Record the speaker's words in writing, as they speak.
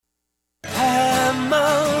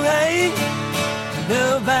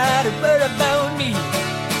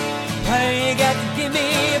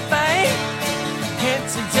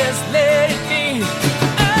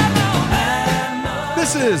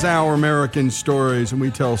is Our American Stories, and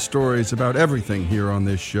we tell stories about everything here on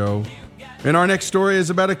this show. And our next story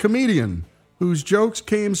is about a comedian whose jokes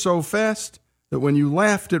came so fast that when you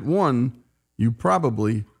laughed at one, you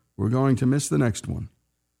probably were going to miss the next one.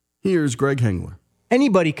 Here's Greg Hengler.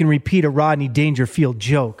 Anybody can repeat a Rodney Dangerfield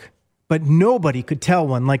joke, but nobody could tell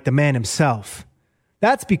one like the man himself.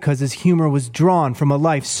 That's because his humor was drawn from a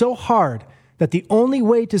life so hard that the only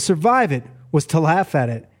way to survive it was to laugh at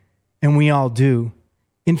it. And we all do.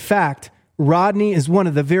 In fact, Rodney is one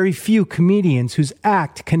of the very few comedians whose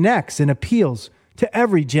act connects and appeals to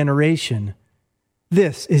every generation.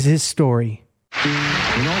 This is his story.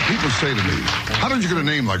 You know, people say to me, how did you get a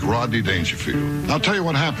name like Rodney Dangerfield? I'll tell you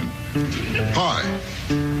what happened. Hi,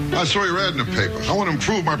 I saw your ad in the paper. I want to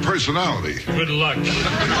improve my personality. Good luck.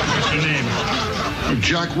 What's your name? I'm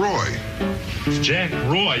Jack Roy. Jack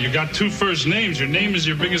Roy. You got two first names. Your name is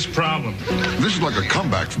your biggest problem. This is like a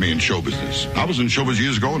comeback for me in show business. I was in show business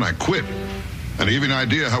years ago and I quit. And to give you an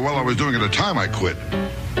idea how well I was doing at the time I quit,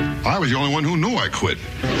 I was the only one who knew I quit.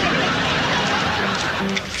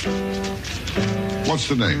 What's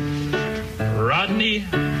the name? Rodney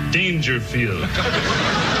Dangerfield.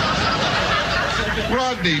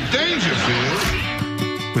 Rodney Dangerfield?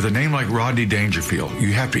 With a name like Rodney Dangerfield,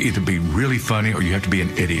 you have to either be really funny or you have to be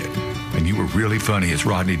an idiot. And you were really funny as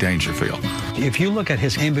Rodney Dangerfield. If you look at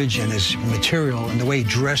his image and his material and the way he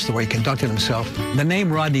dressed, the way he conducted himself, the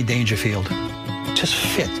name Rodney Dangerfield just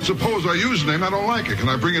fit. Suppose I use the name, I don't like it. Can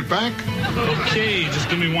I bring it back? Okay, just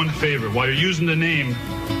do me one favor. While you're using the name,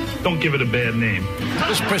 don't give it a bad name.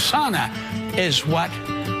 His persona is what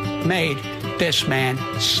made this man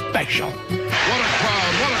special. What a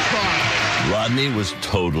crowd, what a crowd. Rodney was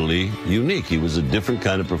totally unique. He was a different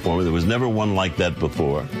kind of performer. There was never one like that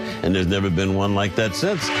before, and there's never been one like that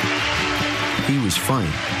since. He was funny,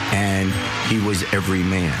 and he was every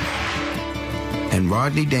man. And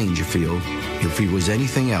Rodney Dangerfield, if he was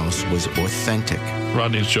anything else, was authentic.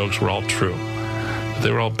 Rodney's jokes were all true.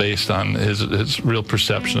 They were all based on his real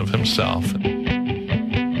perception of himself.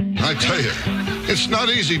 I tell you, it's not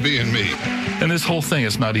easy being me. And this whole thing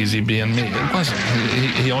is not easy being me. It wasn't.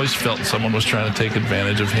 He always felt someone was trying to take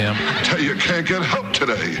advantage of him. I tell you, can't get help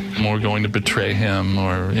today. More going to betray him,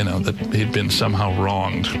 or, that he'd been somehow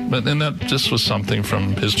wronged. And that just was something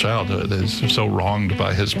from his childhood. He's so wronged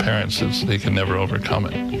by his parents that he can never overcome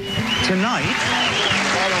it. Tonight,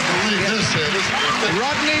 I don't believe this is.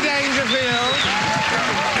 Rodney Dangerfield,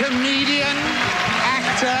 comedian,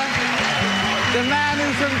 actor, the man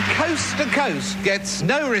who from coast to coast gets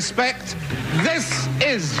no respect. This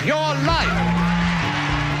is your life.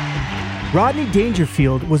 Rodney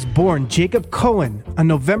Dangerfield was born Jacob Cohen on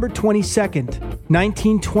November 22nd,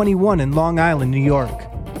 1921 in Long Island, New York.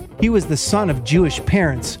 He was the son of Jewish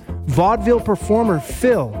parents, vaudeville performer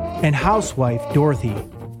Phil, and housewife Dorothy.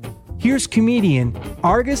 Here's comedian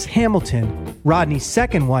Argus Hamilton, Rodney's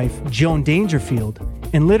second wife, Joan Dangerfield,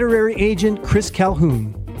 and literary agent Chris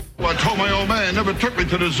Calhoun. Well, I told my old man, never took me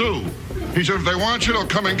to the zoo. He said, if they want you, they'll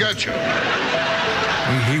come and get you.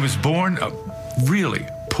 He was born a really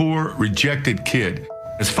poor, rejected kid.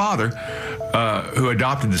 His father, who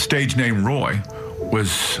adopted the stage name Roy,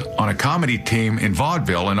 was on a comedy team in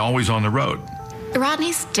vaudeville and always on the road.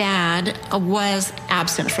 Rodney's dad was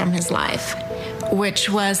absent from his life, which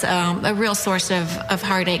was a real source of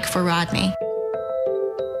heartache for Rodney.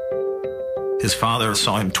 His father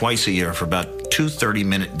saw him twice a year for about 2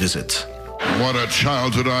 30-minute visits. What a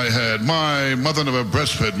childhood I had. My mother never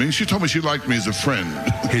breastfed me. She told me she liked me as a friend.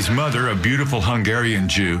 His mother, a beautiful Hungarian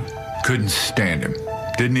Jew, couldn't stand him,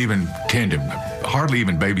 didn't even tend him, hardly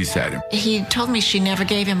even babysat him. He told me she never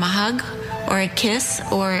gave him a hug or a kiss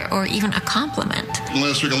or even a compliment.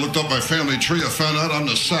 Last week I looked up my family tree. I found out I'm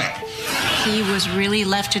the sap. He was really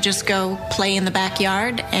left to just go play in the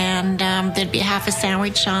backyard, and there'd be half a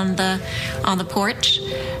sandwich on the porch,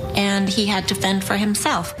 and he had to fend for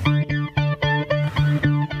himself.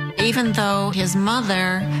 Even though his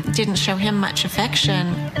mother didn't show him much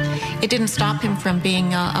affection, it didn't stop him from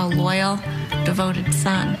being a loyal, devoted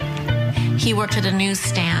son. He worked at a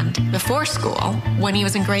newsstand before school when he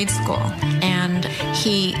was in grade school, and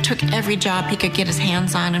he took every job he could get his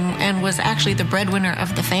hands on and was actually the breadwinner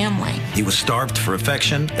of the family. He was starved for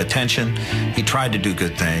affection, attention. He tried to do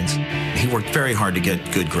good things. He worked very hard to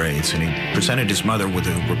get good grades, and he presented his mother with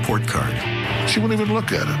a report card. She wouldn't even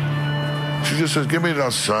look at it. She just says, give me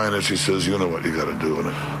that sign, and she says, you know what you got to do.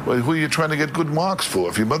 Well, who are you trying to get good marks for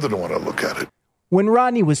if your mother don't want to look at it? When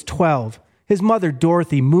Rodney was 12, his mother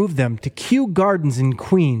Dorothy moved them to Kew Gardens in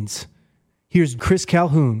Queens. Here's Chris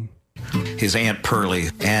Calhoun. His Aunt Pearlie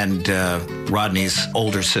and Rodney's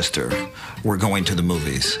older sister were going to the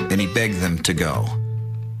movies, and he begged them to go.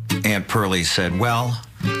 Aunt Pearlie said, well,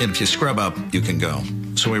 if you scrub up, you can go.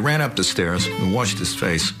 So he ran up the stairs and washed his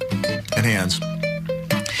face and hands.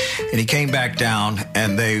 And he came back down,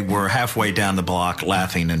 and they were halfway down the block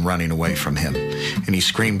laughing and running away from him. And he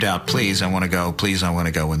screamed out, please, I want to go, please, I want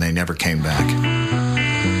to go, and they never came back.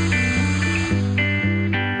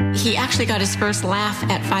 He actually got his first laugh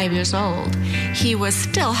at 5 years old. He was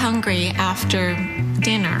still hungry after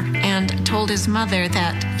dinner and told his mother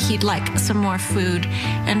that he'd like some more food.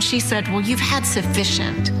 And she said, well, you've had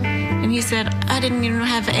sufficient. And he said, I didn't even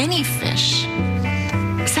have any fish.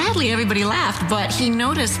 Sadly, everybody laughed, but he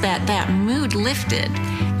noticed that that mood lifted,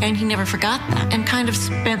 and he never forgot that, and kind of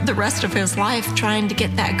spent the rest of his life trying to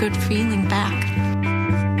get that good feeling back.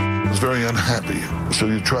 I was very unhappy, so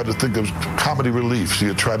you try to think of comedy relief. So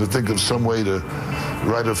you try to think of some way to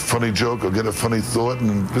write a funny joke or get a funny thought,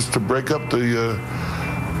 and just to break up the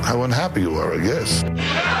how unhappy you are, I guess.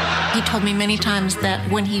 He told me many times that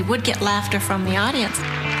when he would get laughter from the audience,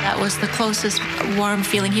 that was the closest warm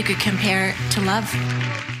feeling he could compare to love.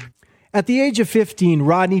 At the age of 15,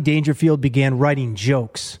 Rodney Dangerfield began writing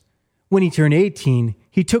jokes. When he turned 18,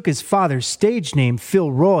 he took his father's stage name,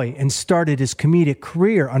 Phil Roy, and started his comedic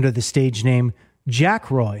career under the stage name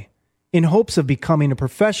Jack Roy, in hopes of becoming a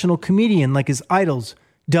professional comedian like his idols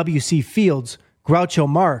W.C. Fields, Groucho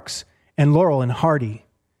Marx, and Laurel and Hardy.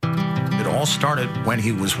 It all started when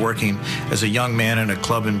he was working as a young man in a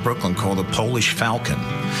club in Brooklyn called the Polish Falcon.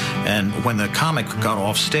 And when the comic got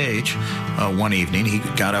off stage one evening, he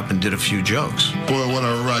got up and did a few jokes. Boy, what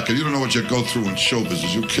a racket. You don't know what you go through in show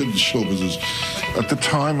business. You're a kid in show business. At the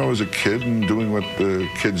time, I was a kid and doing what the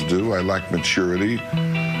kids do. I lacked maturity.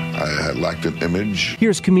 I lacked an image.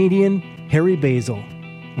 Here's comedian Harry Basil.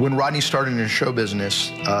 When Rodney started in show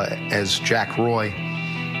business as Jack Roy,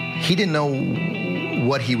 he didn't know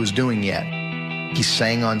what he was doing yet. He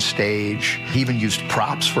sang on stage. He even used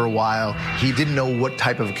props for a while. He didn't know what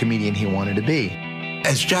type of a comedian he wanted to be.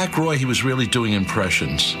 As Jack Roy, he was really doing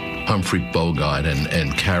impressions. Humphrey Bogart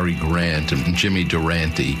and Cary Grant and Jimmy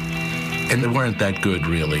Durante. And they weren't that good,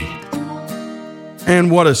 really.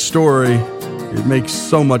 And what a story. It makes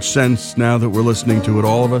so much sense now that we're listening to it,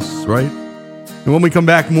 all of us, right? And when we come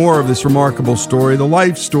back, more of this remarkable story, the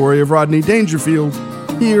life story of Rodney Dangerfield,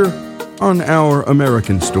 here on Our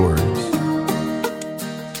American Stories.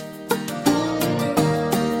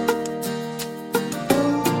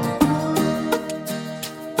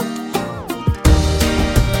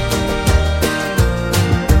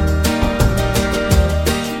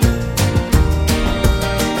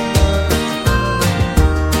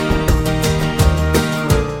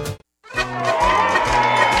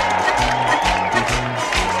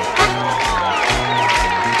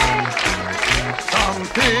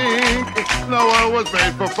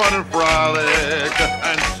 Fun and frolic,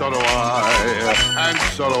 and so do I, and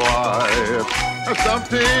so do I. Some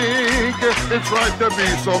think it's right to be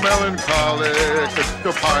so melancholic,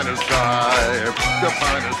 to pine and sigh, to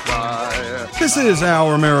pine and sigh. This is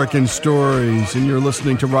Our American Stories, and you're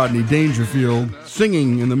listening to Rodney Dangerfield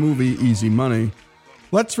singing in the movie Easy Money.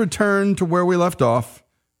 Let's return to where we left off.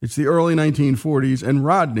 It's the early 1940s, and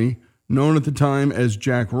Rodney, known at the time as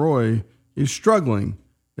Jack Roy, is struggling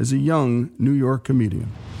as a young New York comedian.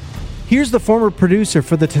 Here's the former producer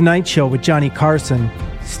for The Tonight Show with Johnny Carson,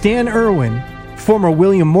 Stan Irwin, former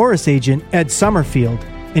William Morris agent Ed Summerfield,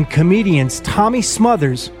 and comedians Tommy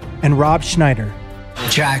Smothers and Rob Schneider.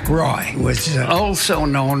 Jack Roy was also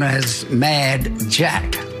known as Mad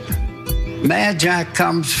Jack. Mad Jack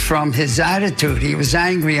comes from his attitude. He was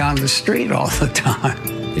angry on the street all the time.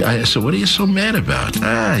 I said, what are you so mad about?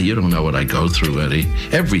 You don't know what I go through, Eddie.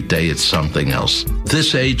 Every day it's something else.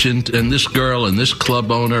 This agent and this girl and this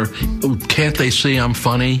club owner, can't they see I'm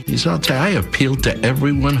funny? He said, I'll tell you, I appealed to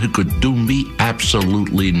everyone who could do me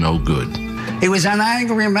absolutely no good. He was an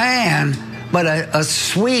angry man, but a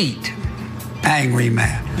sweet angry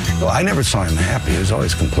man. Well, I never saw him happy. He was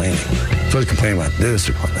always complaining. He was always complaining about this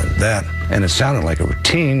or about that. And it sounded like a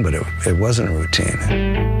routine, but it wasn't a routine.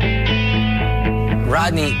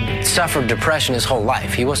 Rodney suffered depression his whole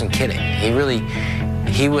life. He wasn't kidding.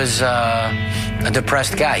 He was a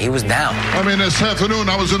depressed guy. He was down. I mean, this afternoon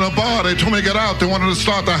I was in a bar. They told me to get out. They wanted to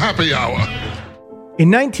start the happy hour. In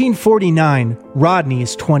 1949, Rodney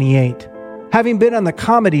is 28, having been on the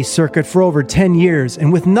comedy circuit for over 10 years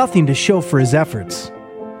and with nothing to show for his efforts.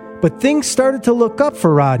 But things started to look up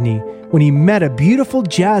for Rodney when he met a beautiful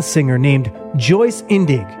jazz singer named Joyce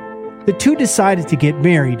Indig. The two decided to get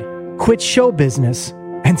married, quit show business,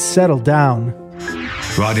 and settle down.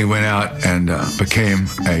 Rodney went out and became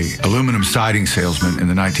an aluminum siding salesman in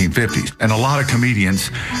the 1950s. And a lot of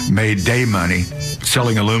comedians made day money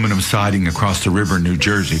selling aluminum siding across the river in New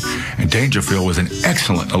Jersey. And Dangerfield was an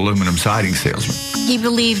excellent aluminum siding salesman. He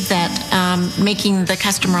believed that making the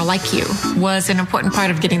customer like you was an important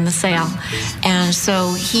part of getting the sale. And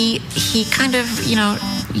so he kind of,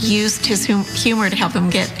 used his humor to help him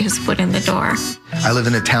get his foot in the door. I live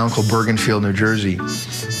in a town called Bergenfield, New Jersey,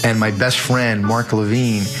 and my best friend, Mark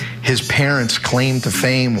Levine, his parents' claim to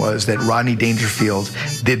fame was that Rodney Dangerfield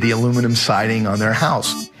did the aluminum siding on their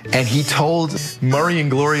house. And he told Murray and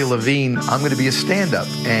Gloria Levine, I'm going to be a stand-up.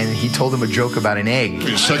 And he told them a joke about an egg.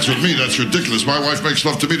 Sex with me, that's ridiculous. My wife makes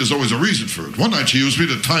love to me, there's always a reason for it. One night she used me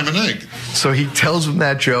to time an egg. So he tells them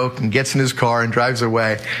that joke and gets in his car and drives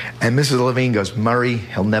away. And Mrs. Levine goes, Murray,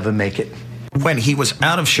 he'll never make it. When he was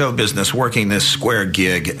out of show business, working this square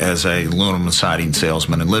gig as a aluminum siding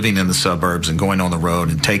salesman and living in the suburbs and going on the road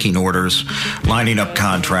and taking orders, lining up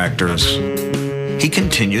contractors, he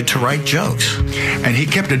continued to write jokes. And he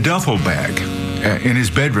kept a duffel bag in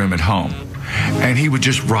his bedroom at home. And he would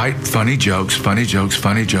just write funny jokes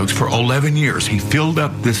for 11 years. He filled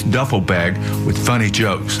up this duffel bag with funny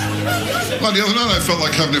jokes. Well, the other night I felt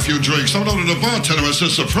like having a few drinks. I went over to the bartender and said,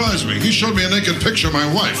 surprise me. He showed me a naked picture of my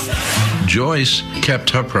wife. Joyce kept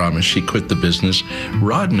her promise. She quit the business.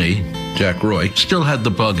 Rodney, Jack Roy, still had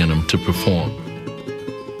the bug in him to perform.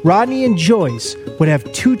 Rodney and Joyce would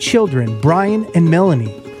have 2 children, Brian and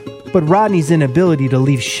Melanie. But Rodney's inability to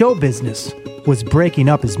leave show business was breaking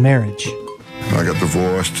up his marriage. I got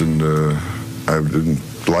divorced and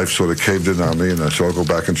life sort of caved in on me, and I said, I'll go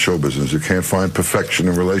back in show business. You can't find perfection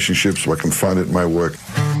in relationships, so I can find it in my work.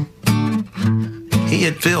 He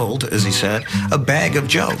had filled, as he said, a bag of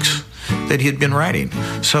jokes that he had been writing.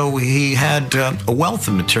 So he had a wealth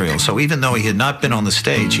of material. So even though he had not been on the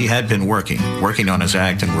stage, he had been working on his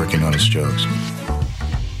act and working on his jokes.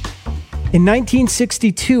 In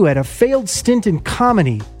 1962, at a failed stint in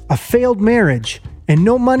comedy, a failed marriage, and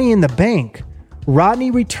no money in the bank, Rodney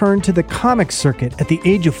returned to the comic circuit at the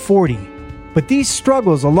age of 40. But these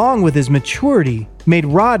struggles, along with his maturity, made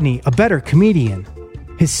Rodney a better comedian.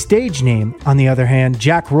 His stage name, on the other hand,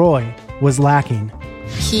 Jack Roy, was lacking.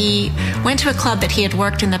 He went to a club that he had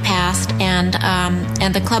worked in the past, and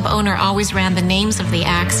the club owner always ran the names of the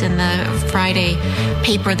acts in the Friday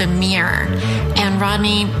paper, The Mirror. And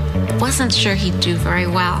Rodney wasn't sure he'd do very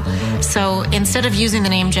well. So instead of using the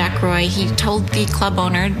name Jack Roy, he told the club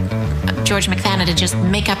owner, George McFadden, to just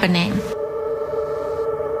make up a name.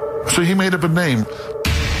 So he made up a name.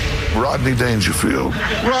 Rodney Dangerfield.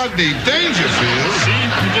 Rodney Dangerfield? See,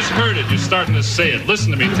 you just heard it. You're starting to say it.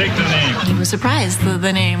 Listen to me. Take the name. He was surprised that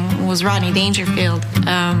the name was Rodney Dangerfield.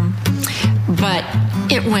 But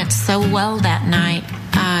it went so well that night,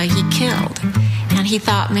 he killed. And he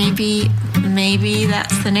thought maybe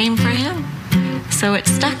that's the name for him. So it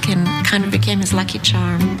stuck and kind of became his lucky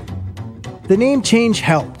charm. The name change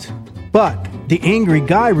helped, but the angry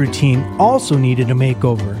guy routine also needed a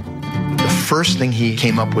makeover. The first thing he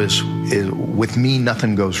came up with is, with me,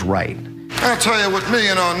 nothing goes right. I'll tell you, with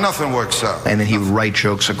me, nothing works out. And then he would write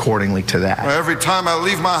jokes accordingly to that. Every time I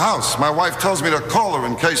leave my house, my wife tells me to call her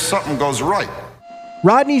in case something goes right.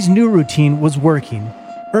 Rodney's new routine was working,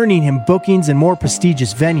 earning him bookings in more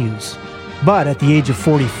prestigious venues. But at the age of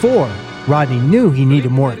 44, Rodney knew he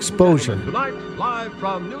needed more exposure. Tonight, live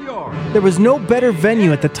from New York. There was no better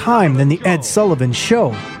venue at the time than the Ed Sullivan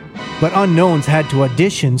Show. But unknowns had to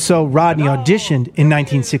audition, so Rodney auditioned in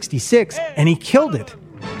 1966, and he killed it.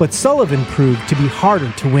 But Sullivan proved to be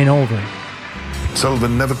harder to win over.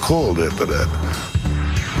 Sullivan never called after that.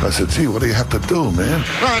 I said, gee, what do you have to do, man?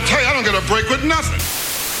 I tell you, I don't get a break with nothing.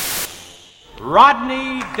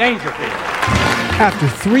 Rodney Dangerfield. After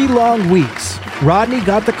 3 long weeks, Rodney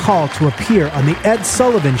got the call to appear on the Ed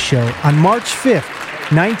Sullivan Show on March 5th,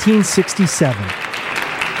 1967.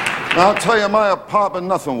 I'll tell you, my apartment,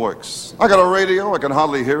 nothing works. I got a radio, I can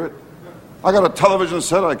hardly hear it. I got a television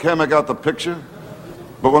set, I can't make out the picture.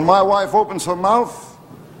 But when my wife opens her mouth,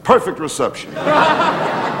 perfect reception.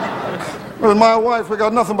 With my wife, we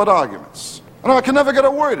got nothing but arguments. And I can never get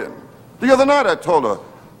a word in. The other night I told her,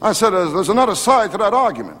 I said, there's another side to that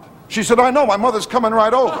argument. She said, I know, my mother's coming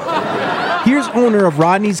right over. Here's owner of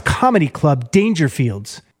Rodney's comedy club,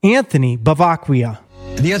 Dangerfield's, Anthony Bavacquia.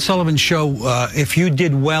 The Ed Sullivan Show, if you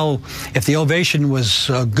did well, if the ovation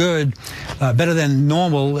was good, better than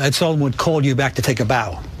normal, Ed Sullivan would call you back to take a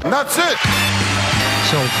bow. And that's it.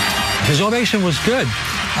 So his ovation was good.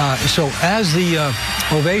 So as the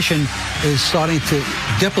ovation is starting to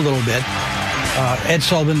dip a little bit, Ed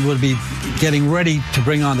Sullivan would be getting ready to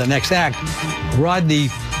bring on the next act. Rodney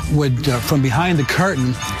would, from behind the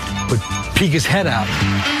curtain, would peek his head out.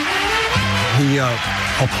 The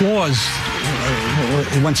applause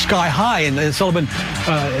went sky high, and Sullivan,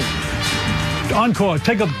 encore,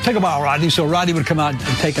 take a bow, Rodney. So Rodney would come out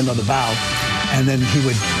and take another bow, and then he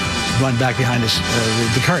would run back behind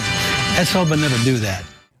the curtain. Ed Sullivan never do that.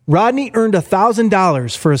 Rodney earned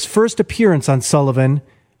 $1,000 for his first appearance on Sullivan.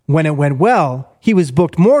 When it went well, he was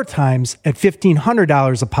booked more times at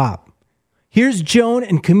 $1,500 a pop. Here's Joan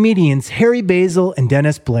and comedians Harry Basil and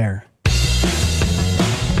Dennis Blair.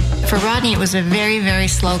 For Rodney, it was a very, very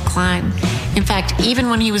slow climb. In fact, even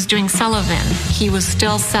when he was doing Sullivan, he was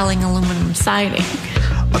still selling aluminum siding.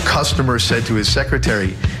 A customer said to his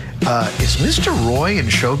secretary, is Mr. Roy in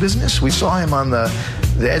show business? We saw him on the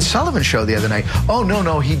Ed Sullivan show the other night. Oh,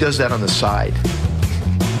 no, he does that on the side.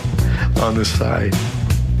 On the side.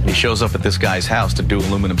 He shows up at this guy's house to do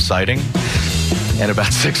aluminum siding, and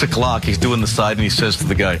about 6 o'clock, he's doing the side, and he says to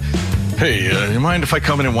the guy, hey, you mind if I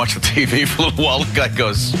come in and watch the TV for a little while? The guy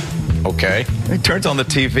goes, okay. And he turns on the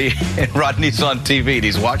TV, and Rodney's on TV, and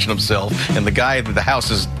he's watching himself, and the guy at the house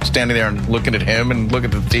is standing there and looking at him and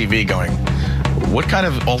looking at the TV going, what kind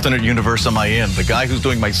of alternate universe am I in? The guy who's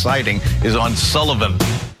doing my siding is on Sullivan.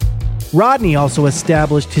 Rodney also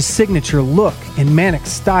established his signature look and manic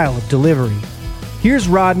style of delivery. Here's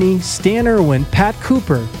Rodney, Stan Irwin, Pat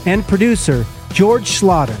Cooper, and producer George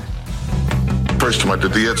Schlatter. First time I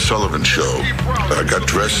did the Ed Sullivan show, I got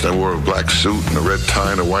dressed, I wore a black suit and a red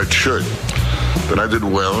tie and a white shirt. Then I did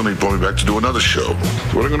well, and he brought me back to do another show.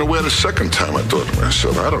 What am I going to wear the second time? I thought to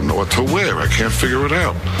myself, I don't know what to wear. I can't figure it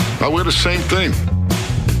out. I'll wear the same thing.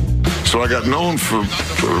 So I got known for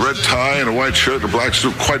a red tie and a white shirt and a black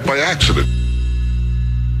suit quite by accident.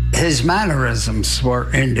 His mannerisms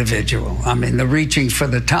were individual. I mean, the reaching for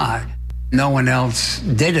the tie. No one else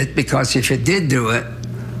did it, because if you did do it,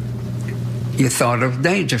 you thought of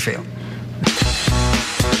Dangerfield.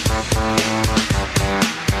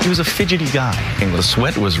 He was a fidgety guy. And the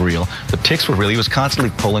sweat was real. The tics were real. He was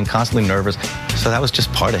constantly pulling, constantly nervous. So that was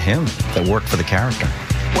just part of him that worked for the character.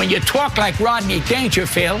 When you talk like Rodney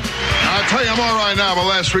Dangerfield... I'll tell you, I'm all right now, but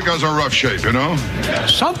last week I was in rough shape, you know?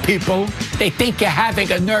 Some people, they think you're having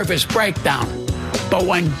a nervous breakdown. But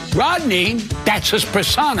when Rodney, that's his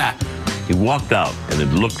persona. He walked out, and it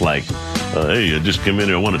looked like, hey, I just came in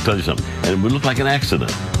here, I want to tell you something. And it would look like an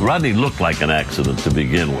accident. Rodney looked like an accident to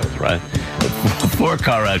begin with, right? A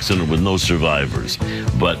four-car accident with no survivors.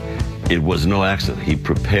 But it was no accident. He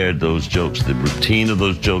prepared those jokes, the routine of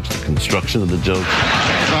those jokes, the construction of the jokes.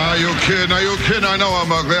 Are you kidding? I know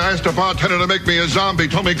I'm ugly. I asked the bartender to make me a zombie.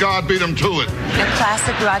 Told me God beat him to it. The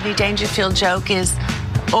classic Rodney Dangerfield joke is,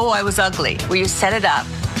 oh, I was ugly, where you set it up.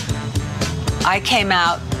 I came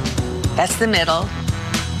out, that's the middle.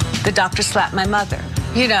 The doctor slapped my mother.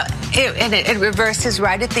 You know, it reverses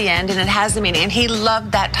right at the end, and it has a meaning. And he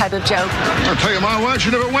loved that type of joke. I'll tell you, my wife,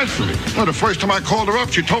 she never went for me. No, the first time I called her up,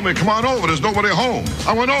 she told me, come on over, there's nobody home.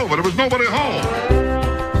 I went over, there was nobody home.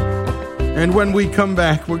 And when we come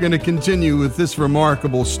back, we're going to continue with this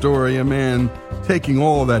remarkable story, a man taking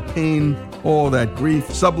all of that pain, all of that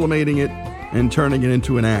grief, sublimating it, and turning it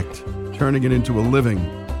into an act, turning it into a living.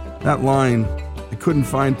 That line, I couldn't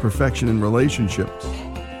find perfection in relationships,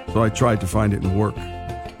 so I tried to find it in work.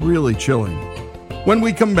 Really chilling. When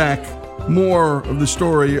we come back, more of the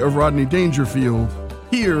story of Rodney Dangerfield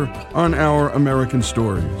here on Our American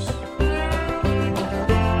Stories.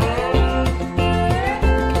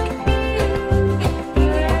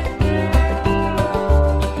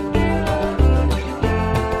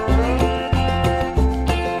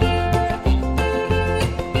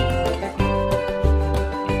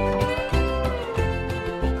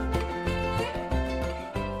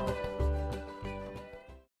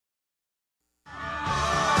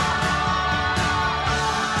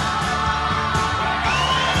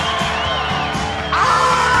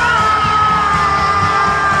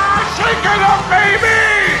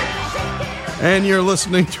 And you're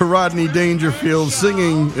listening to Rodney Dangerfield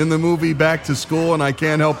singing in the movie Back to School, and I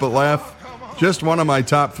can't help but laugh. Just one of my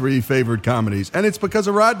top 3 favorite comedies, and it's because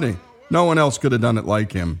of Rodney. No one else could have done it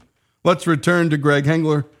like him. Let's return to Greg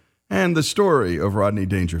Hengler and the story of Rodney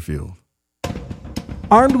Dangerfield.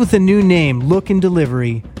 Armed with a new name, look, and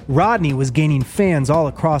delivery, Rodney was gaining fans all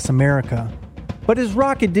across America. But his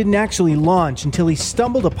rocket didn't actually launch until he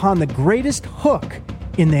stumbled upon the greatest hook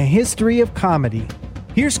in the history of comedy.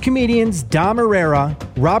 Here's comedians Dom Herrera,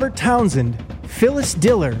 Robert Townsend, Phyllis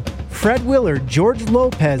Diller, Fred Willard, George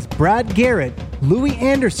Lopez, Brad Garrett, Louis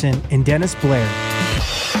Anderson, and Dennis Blair.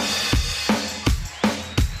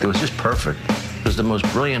 It was just perfect. It was the most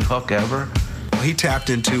brilliant hook ever. He tapped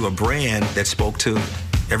into a brand that spoke to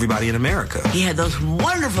everybody in America. He had those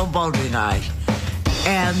wonderful bulging eyes,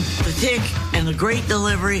 and the tick, and the great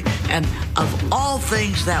delivery, and of all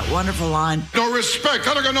things, that wonderful line. No respect.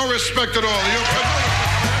 I don't got no respect at all.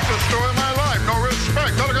 That's the story of my life. No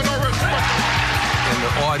respect. I don't got no respect. And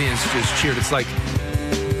the audience just cheered. It's like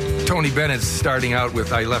Tony Bennett's starting out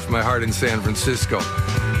with "I Left My Heart in San Francisco."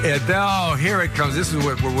 And now, here it comes. This is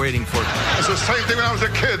what we're waiting for. It's the same thing when I was a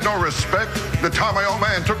kid. No respect. The time my old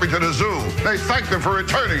man took me to the zoo, they thanked him for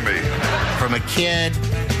returning me. From a kid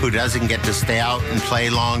who doesn't get to stay out and play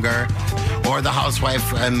longer, or the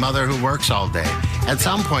housewife and mother who works all day. At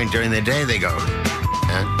some point during the day, they go,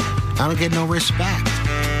 I don't get no respect.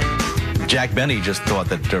 Jack Benny just thought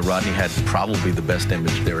that Rodney had probably the best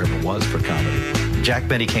image there ever was for comedy. Jack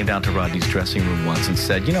Benny came down to Rodney's dressing room once and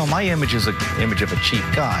said, you know, my image is an image of a cheap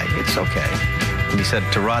guy. It's okay. And he said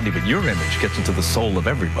to Rodney, but your image gets into the soul of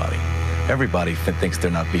everybody. Everybody thinks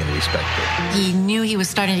they're not being respected. He knew he was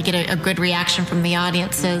starting to get a good reaction from the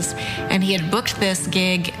audiences, and he had booked this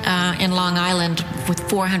gig in Long Island with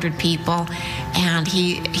 400 people, and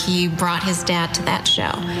he brought his dad to that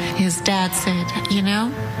show. His dad said, you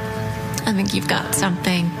know, I think you've got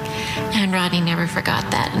something. And Rodney never forgot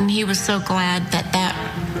that. And he was so glad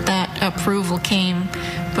that approval came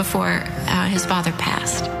before his father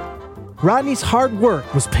passed. Rodney's hard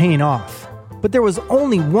work was paying off. But there was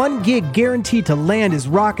only one gig guaranteed to land his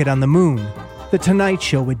rocket on the moon: The Tonight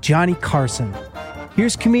Show with Johnny Carson.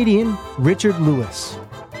 Here's comedian Richard Lewis.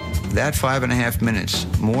 That 5.5 minutes,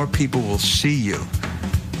 more people will see you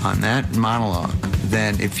on that monologue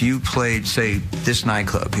than if you played, say, this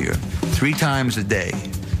nightclub here 3 times a day,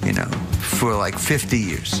 you know, for like 50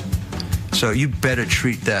 years. So you better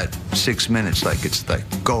treat that 6 minutes like it's like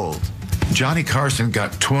gold. Johnny Carson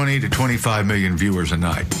got 20 to 25 million viewers a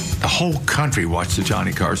night. The whole country watched the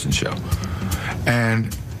Johnny Carson show.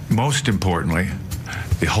 And most importantly,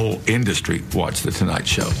 the whole industry watched the Tonight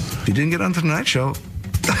Show. If you didn't get on the Tonight Show,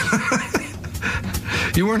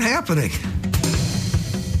 you weren't happening.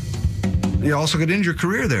 You also could end your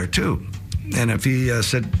career there, too. And if he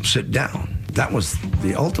said, sit down, that was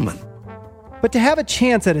the ultimate. But to have a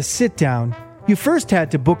chance at a sit-down, you first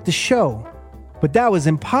had to book the show. But that was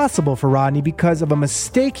impossible for Rodney because of a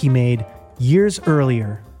mistake he made years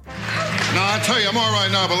earlier. Now, I tell you, I'm all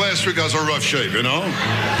right now, but last week I was in rough shape, you know?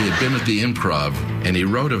 He had been at the Improv, and he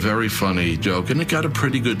wrote a very funny joke, and it got a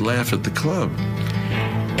pretty good laugh at the club.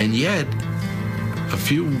 And yet, a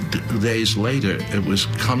few days later, it was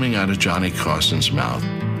coming out of Johnny Carson's mouth.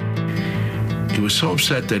 He was so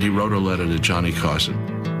upset that he wrote a letter to Johnny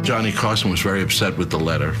Carson. Johnny Carson was very upset with the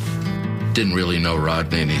letter. Didn't really know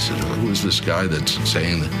Rodney, and he said, who is this guy that's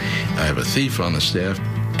saying that I have a thief on the staff?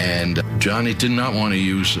 And Johnny did not want to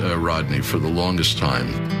use Rodney for the longest time.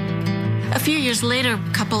 A few years later,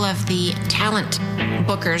 a couple of the talent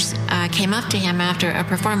bookers came up to him after a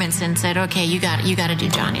performance and said, okay, you got to do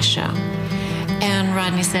Johnny's show. And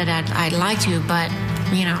Rodney said, I'd like to, but,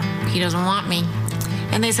 you know, he doesn't want me.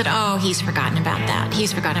 And they said, oh, he's forgotten about that.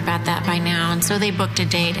 He's forgotten about that by now. And so they booked a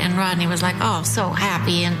date, and Rodney was like, oh, so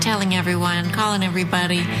happy, and telling everyone, calling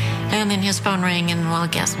everybody. And then his phone rang, and, well,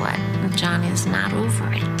 guess what? Johnny's not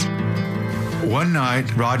over it. One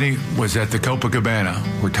night, Rodney was at the Copacabana,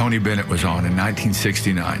 where Tony Bennett was on in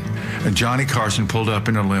 1969. And Johnny Carson pulled up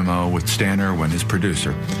in a limo with Stan Irwin, his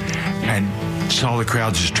producer, and saw the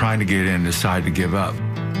crowd just trying to get in and decided to give up.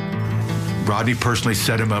 Rodney personally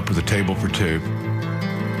set him up with a table for 2.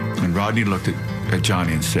 And Rodney looked at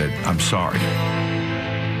Johnny and said, I'm sorry.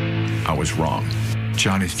 I was wrong.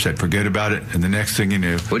 Johnny said, forget about it. And the next thing he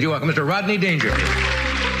knew... Would you welcome Mr. Rodney Dangerfield?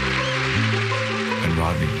 And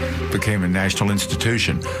Rodney became a national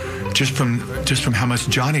institution just from how much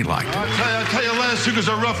Johnny liked him. I tell you, last week was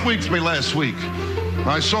a rough week for me last week.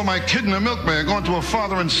 I saw my kid and the milkman going to a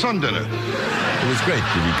father and son dinner. It was great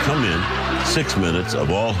that he'd come in, 6 minutes of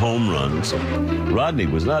all home runs. Rodney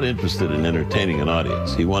was not interested in entertaining an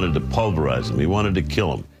audience. He wanted to pulverize them. He wanted to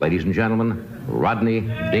kill them. Ladies and gentlemen, Rodney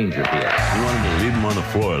Dangerfield. He wanted to leave him on the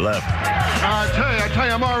floor left. I tell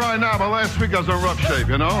you, I'm all right now, but last week I was in rough shape,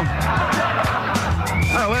 you know?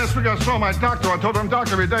 Last week I saw my doctor. I told him,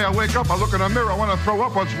 doctor, every day I wake up, I look in the mirror, I want to throw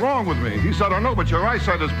up. What's wrong with me? He said, I don't know, but your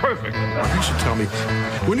eyesight is perfect. You should tell me,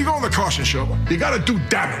 when you go on the Carson show, you got to do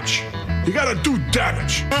damage. You got to do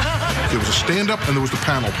damage. There was a stand-up and there was the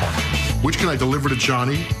panel part. Which can I deliver to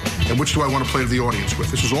Johnny, and which do I want to play to the audience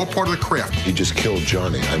with? This was all part of the craft. He just killed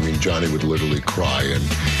Johnny. I mean, Johnny would literally cry, and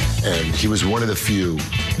he was one of the few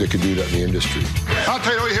that could do that in the industry. I'll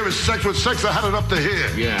tell you, all you hear is sex with sex. I had it up to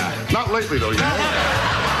here. Yeah. Not lately, though, you know?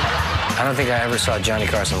 I don't think I ever saw Johnny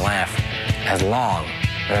Carson laugh as long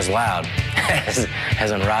or as loud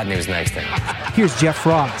as when Rodney was next to him. Here's Jeff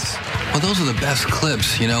Ross. Well, those are the best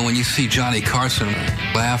clips, you know, when you see Johnny Carson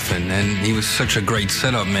laughing, and he was such a great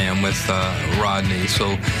setup man with Rodney, so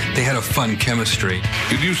they had a fun chemistry.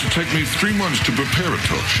 It used to take me 3 months to prepare a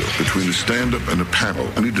talk show. Between the stand-up and the panel,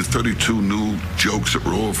 I needed 32 new jokes that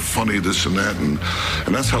were all funny, this and that, and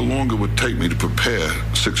that's how long it would take me to prepare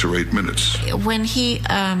 6 or 8 minutes. When he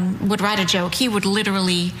would write a joke, he would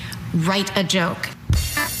literally write a joke.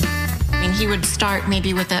 I mean, he would start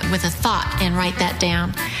maybe with a thought and write that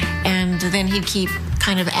down, and then he'd keep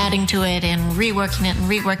kind of adding to it and reworking it and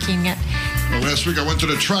reworking it. Well, last week I went to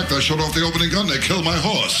the track. I showed off the opening gun. They killed my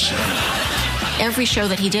horse. Every show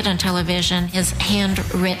that he did on television is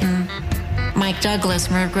handwritten. Mike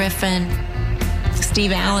Douglas, Merv Griffin,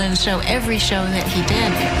 Steve Allen's show, every show that he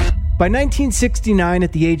did. By 1969,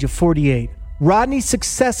 at the age of 48, Rodney's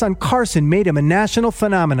success on Carson made him a national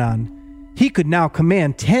phenomenon. He could now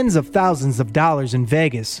command tens of thousands of dollars in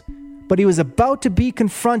Vegas, but he was about to be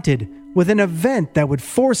confronted with an event that would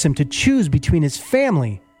force him to choose between his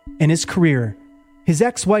family and his career. His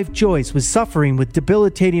ex-wife Joyce was suffering with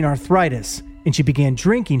debilitating arthritis, and she began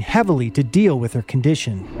drinking heavily to deal with her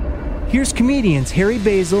condition. Here's comedians Harry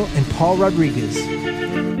Basil and Paul Rodriguez.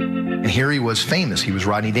 And Harry was famous. He was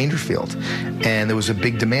Rodney Dangerfield, and there was a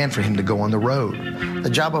big demand for him to go on the road. The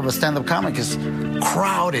job of a stand-up comic is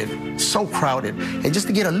crowded, so crowded. And just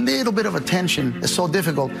to get a little bit of attention is so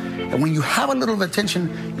difficult. And when you have a little attention,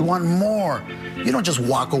 you want more. You don't just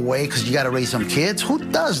walk away because you got to raise some kids. Who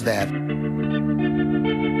does that?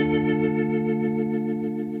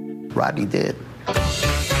 Rodney did.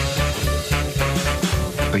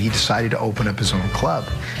 But he decided to open up his own club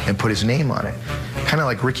and put his name on it. Kind of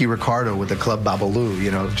like Ricky Ricardo with the Club Babalu,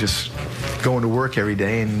 you know, just going to work every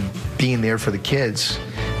day and being there for the kids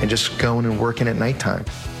and just going and working at nighttime.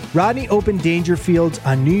 Rodney opened Dangerfield's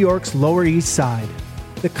on New York's Lower East Side.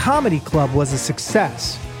 The comedy club was a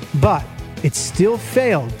success, but it still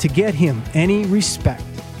failed to get him any respect.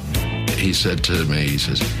 He said to me, he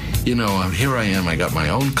says, you know, here I am, I got my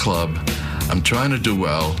own club, I'm trying to do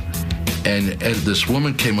well, and this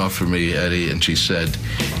woman came up for me, Eddie, and she said,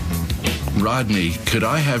 Rodney, could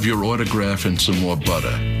I have your autograph and some more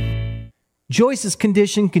butter? Joyce's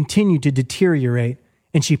condition continued to deteriorate,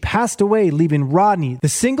 and she passed away, leaving Rodney the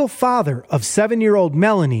single father of 7-year-old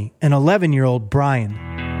Melanie and 11-year-old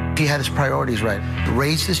Brian. He had his priorities right.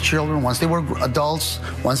 Raised his children once they were adults,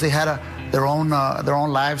 once they had their own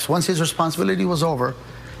lives. Once his responsibility was over,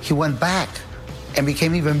 he went back and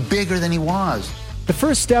became even bigger than he was. The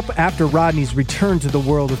first step after Rodney's return to the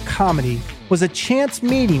world of comedy was a chance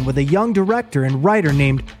meeting with a young director and writer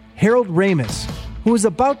named Harold Ramis, who was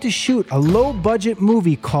about to shoot a low-budget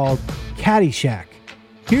movie called Caddyshack.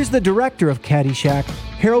 Here's the director of Caddyshack,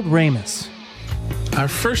 Harold Ramis. Our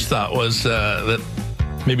first thought was that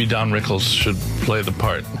maybe Don Rickles should play the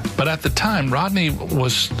part. But at the time, Rodney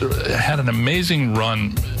had an amazing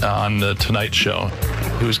run on The Tonight Show.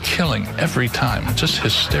 He was killing every time, just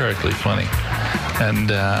hysterically funny.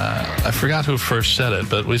 And I forgot who first said it,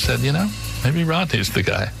 but we said, you know, maybe Rodney's the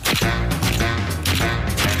guy.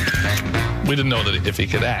 We didn't know that if he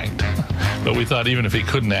could act, but we thought even if he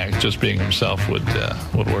couldn't act, just being himself would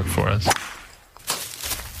work for us.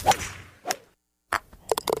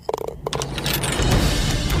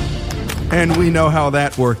 And we know how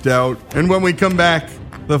that worked out. And when we come back,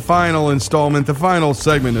 the final installment, the final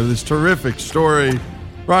segment of this terrific story,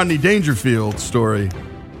 Rodney Dangerfield's story,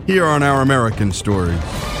 here on Our American Stories.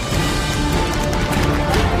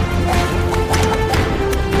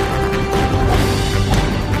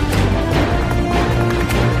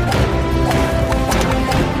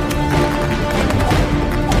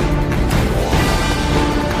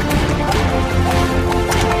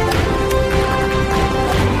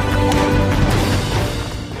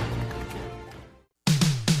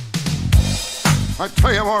 I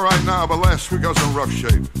tell you I'm all right now, but last week I was in rough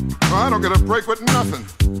shape. I don't get a break with nothing.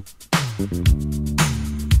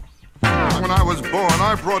 When I was born,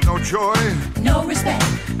 I brought no joy. No respect,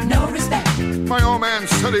 no respect. My old man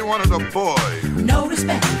said he wanted a boy. No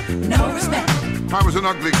respect, no respect. I was an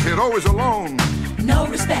ugly kid, always alone. No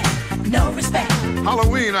respect, no respect.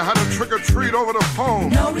 Halloween, I had to trick or treat over the phone.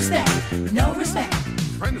 No respect, no respect.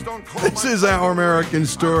 Friends don't call This is Our American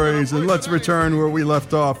Stories, and let's return where we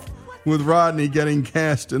left off with Rodney getting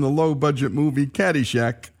cast in the low-budget movie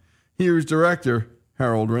Caddyshack. Here's director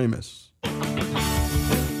Harold Ramis.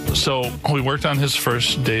 So we worked on his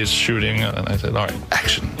first day's shooting, and I said, all right,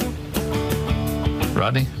 action.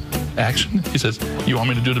 Rodney, action? He says, you want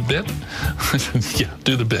me to do the bit? I said, yeah,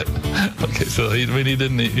 do the bit. Okay, so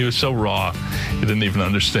he was so raw, he didn't even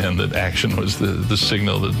understand that action was the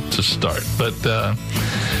signal to start. But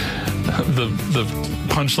the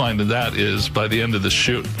punchline to that is, by the end of the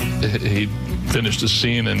shoot, he finished the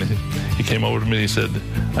scene and he came over to me and he said,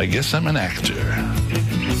 "I guess I'm an actor."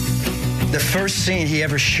 The first scene he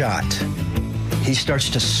ever shot, he starts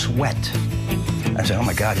to sweat. I said, "Oh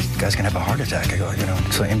my God, this guy's gonna have a heart attack." I go,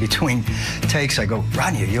 so in between takes, I go,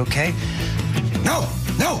 "Rodney, are you okay?" No.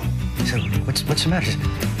 He said, what's the matter? He said,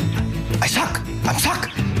 I suck.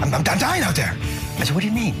 I'm dying out there. I said, "What do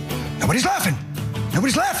you mean?" Nobody's laughing.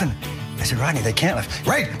 I said, "Rodney, they can't laugh."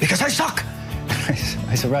 "Right, because I suck."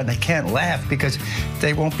 I said, "Rodney, they can't laugh because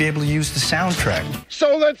they won't be able to use the soundtrack."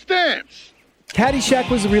 So let's dance. Caddyshack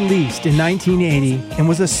was released in 1980 and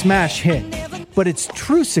was a smash hit, but its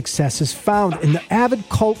true success is found in the avid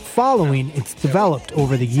cult following it's developed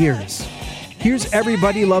over the years. Here's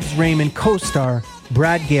Everybody Loves Raymond co-star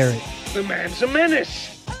Brad Garrett. The man's a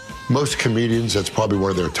menace. Most comedians, that's probably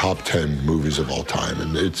one of their top 10 movies of all time.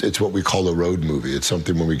 And it's what we call a road movie. It's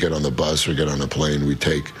something when we get on the bus or get on a plane, we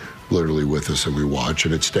take literally with us and we watch,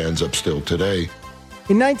 and it stands up still today.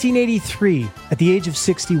 In 1983, at the age of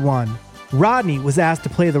 61, Rodney was asked to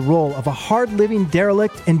play the role of a hard-living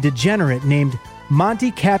derelict and degenerate named Monty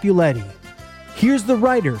Capuletti. Here's the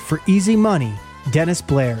writer for Easy Money, Dennis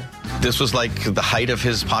Blair. This was like the height of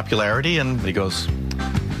his popularity, and he goes,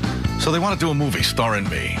 "So they want to do a movie starring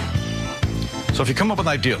me. So if you come up with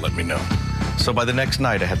an idea, let me know." So by the next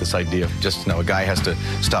night, I had this idea of just, a guy has to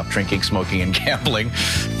stop drinking, smoking, and gambling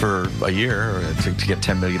for a year to get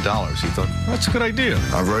 $10 million. He thought, that's a good idea.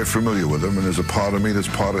 I'm very familiar with him, and there's a part of me that's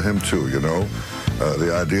part of him too,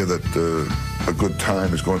 The idea that a good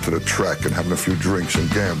time is going to the track and having a few drinks and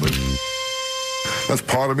gambling. That's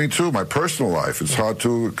part of me too, my personal life. It's hard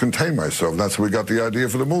to contain myself. That's where we got the idea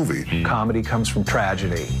for the movie. Comedy comes from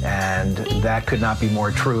tragedy, and that could not be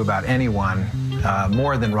more true about anyone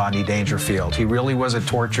more than Rodney Dangerfield. He really was a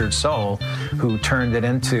tortured soul who turned it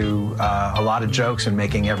into a lot of jokes and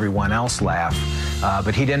making everyone else laugh,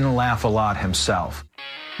 but he didn't laugh a lot himself.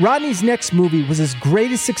 Rodney's next movie was his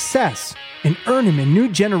greatest success and earned him a new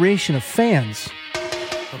generation of fans.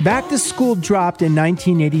 Back to School dropped in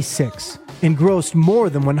 1986 and grossed more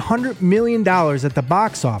than $100 million at the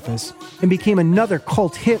box office and became another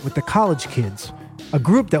cult hit with the college kids, a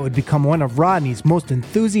group that would become one of Rodney's most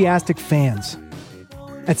enthusiastic fans.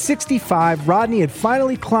 At 65, Rodney had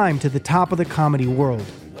finally climbed to the top of the comedy world.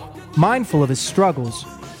 Mindful of his struggles,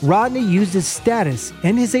 Rodney used his status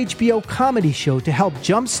and his HBO comedy show to help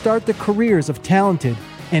jumpstart the careers of talented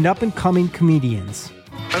and up-and-coming comedians.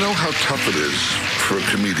 I know how tough it is for a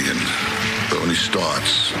comedian when he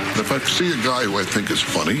starts. If I see a guy who I think is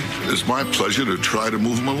funny, it's my pleasure to try to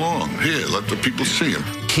move him along. Here, let the people see him.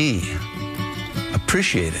 He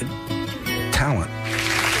appreciated talent.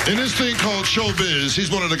 In this thing called showbiz, he's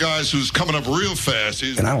one of the guys who's coming up real fast.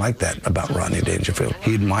 And I like that about Rodney Dangerfield.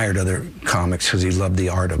 He admired other comics because he loved the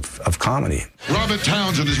art of comedy. Robert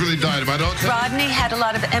Townsend is really dynamite. Rodney had a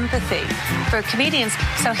lot of empathy for comedians,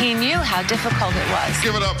 so he knew how difficult it was.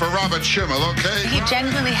 Give it up for Robert Schimmel, okay? He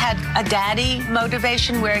genuinely had a daddy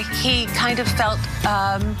motivation where he kind of felt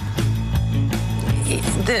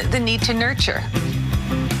the need to nurture.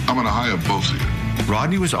 I'm going to hire both of you.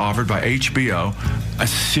 Rodney was offered by HBO a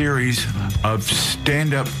series of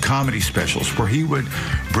stand-up comedy specials where he would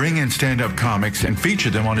bring in stand-up comics and feature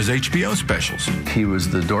them on his HBO specials. He was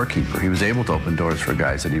the doorkeeper. He was able to open doors for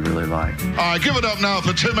guys that he really liked. All right, give it up now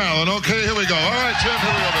for Tim Allen, okay? Here we go. All right, Tim, here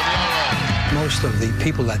we go, baby. All right. Most of the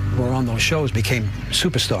people that were on those shows became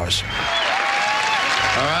superstars.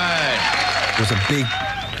 All right. It was a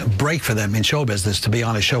big break for them in show business to be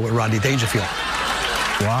on a show with Rodney Dangerfield.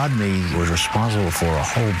 Rodney was responsible for a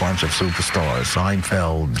whole bunch of superstars.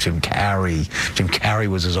 Seinfeld, Jim Carrey. Jim Carrey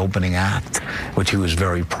was his opening act, which he was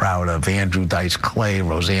very proud of. Andrew Dice Clay,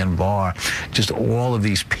 Roseanne Barr. Just all of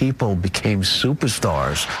these people became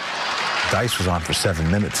superstars. Dice was on for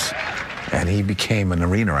 7 minutes, and he became an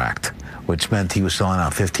arena act, which meant he was selling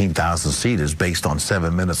out 15,000 seaters based on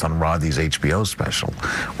 7 minutes on Rodney's HBO special,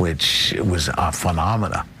 which was a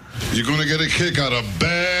phenomena. You're going to get a kick out of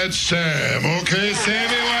Bad Sam, okay?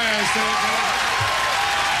 Sammy West.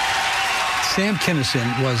 Sam Kinison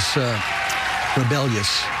was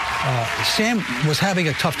rebellious. Sam was having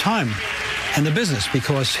a tough time in the business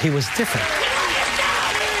because he was different.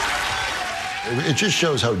 It just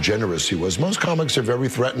shows how generous he was. Most comics are very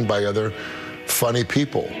threatened by other funny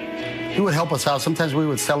people. He would help us out. Sometimes we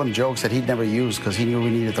would sell him jokes that he'd never use because he knew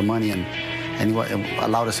we needed the money, and he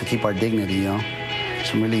allowed us to keep our dignity, you know.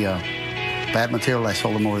 Some really bad material I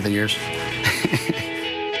sold him over the years.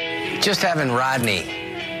 Just having Rodney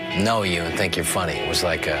know you and think you're funny was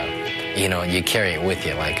like you carry it with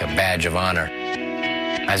you like a badge of honor.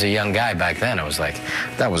 As a young guy back then, it was like,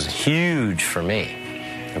 that was huge for me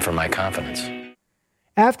and for my confidence.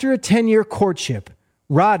 After a 10-year courtship,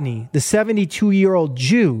 Rodney, the 72-year-old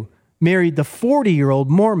Jew, married the 40-year-old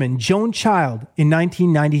Mormon Joan Child in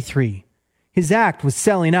 1993. His act was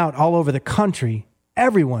selling out all over the country.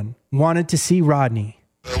 Everyone wanted to see Rodney.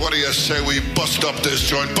 What do you say we bust up this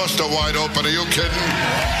joint? Bust it wide open, are you kidding?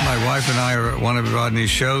 My wife and I are at one of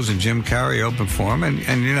Rodney's shows, and Jim Carrey opened for him,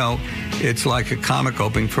 and you know, it's like a comic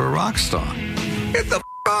opening for a rock star. Get the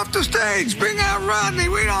off the stage, bring out Rodney,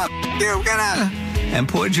 we don't you, get out. And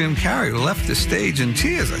poor Jim Carrey left the stage in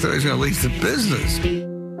tears. I thought he was going to leave the business.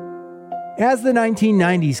 As the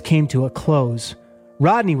 1990s came to a close,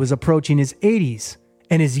 Rodney was approaching his 80s,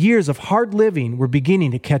 and his years of hard living were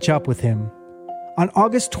beginning to catch up with him. On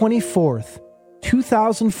August 24th,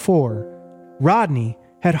 2004, Rodney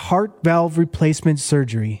had heart valve replacement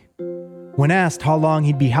surgery. When asked how long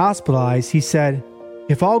he'd be hospitalized, he said,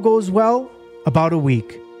 "If all goes well, about a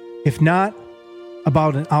week. If not,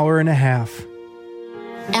 about an hour and a half."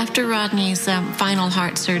 After Rodney's final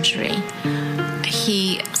heart surgery,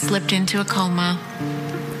 he slipped into a coma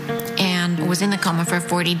and was in the coma for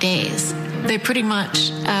 40 days. They pretty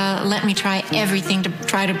much let me try everything to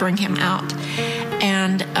try to bring him out.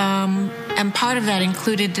 And part of that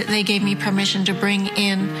included they gave me permission to bring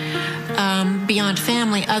in, beyond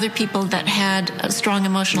family, other people that had strong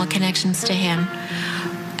emotional connections to him.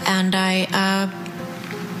 And I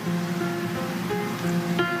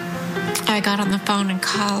got on the phone and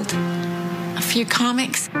called a few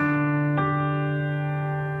comics.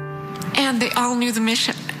 And they all knew the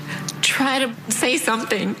mission. Try to say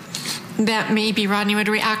something that maybe Rodney would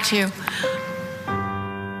react to.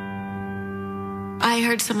 I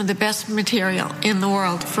heard some of the best material in the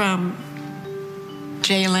world from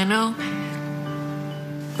Jay Leno,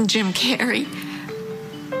 Jim Carrey,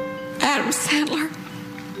 Adam Sandler.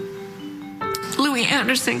 Louis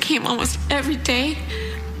Anderson came almost every day.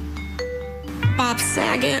 Bob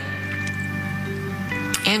Saget,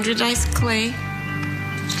 Andrew Dice Clay,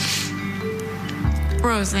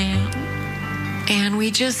 Roseanne. And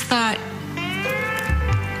we just thought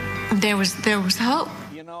there was hope.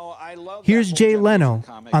 Here's Jay Leno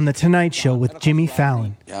on The Tonight Show with Jimmy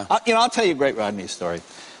Fallon. Yeah. I'll tell you a great Rodney story.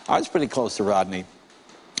 I was pretty close to Rodney,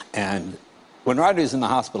 and when Rodney was in the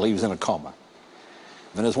hospital, he was in a coma.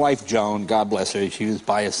 And his wife, Joan, God bless her, she was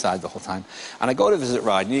by his side the whole time. And I go to visit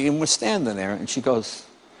Rodney, and we're standing there, and she goes,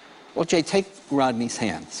 "Well, Jay, take Rodney's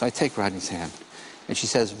hand." So I take Rodney's hand. And she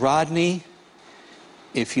says, "Rodney,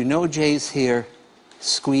 if you know Jay's here,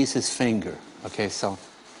 squeeze his finger." Okay, so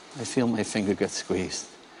I feel my finger get squeezed.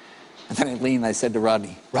 And then I leaned and I said to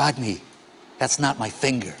Rodney, "Rodney, that's not my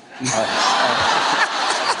finger." And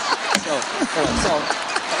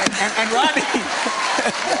Rodney,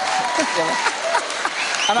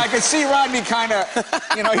 and I could see Rodney kind of,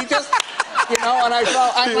 he just, and I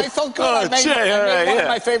felt good. I made one of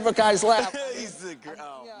my favorite guys laugh.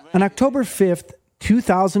 On October 5th,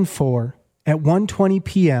 2004, at 1:20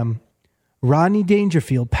 p.m., Rodney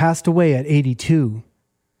Dangerfield passed away at 82.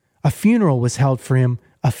 A funeral was held for him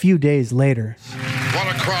a few days later. What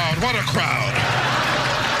a crowd, what a crowd.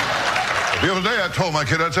 The other day I told my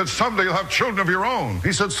kid, I said, "Someday you'll have children of your own."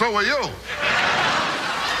 He said, "So will you."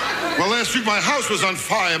 Well, last week my house was on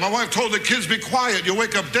fire. My wife told the kids, "Be quiet, you'll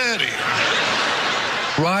wake up Daddy."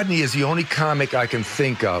 Rodney is the only comic I can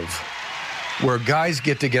think of where guys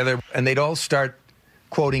get together and they'd all start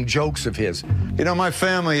quoting jokes of his. You know, my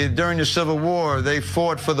family, during the Civil War, they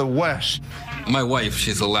fought for the West. My wife,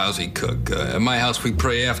 she's a lousy cook. At my house, we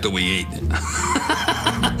pray after we eat.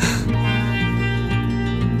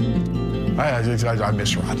 I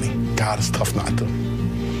miss Rodney. God, it's tough not to.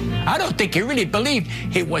 I don't think he really believed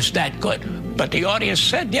he was that good. But the audience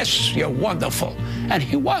said, "Yes, you're wonderful." And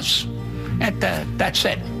he was. And that's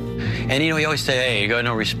it. And, he always said, "Hey, you got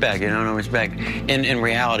no respect, no respect." In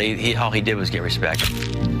reality, all he did was get respect.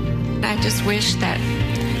 I just wish that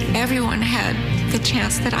everyone had the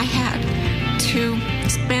chance that I had to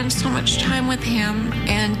spend so much time with him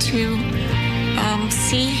and to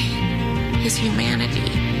see his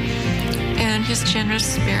humanity and his generous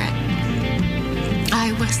spirit.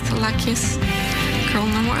 I was the luckiest girl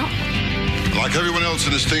in the world. Like everyone else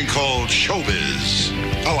in this thing called showbiz,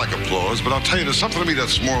 I like applause, but I'll tell you, there's something to me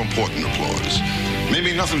that's more important than applause.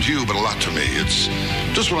 Maybe nothing to you, but a lot to me. It's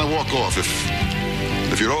just when I walk off,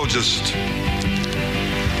 if you'd all just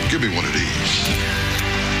give me one of these.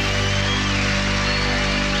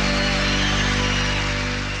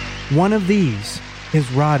 One of these is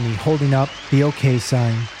Rodney holding up the OK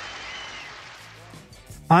sign.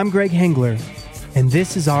 I'm Greg Hengler, and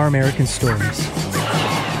this is Our American Stories.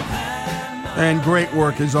 And great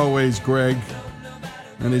work as always, Greg.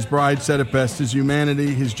 And his bride said it best, his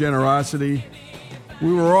humanity, his generosity.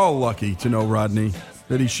 We were all lucky to know Rodney,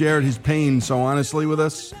 that he shared his pain so honestly with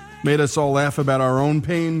us, made us all laugh about our own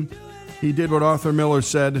pain. He did what Arthur Miller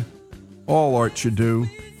said all art should do,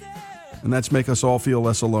 and that's make us all feel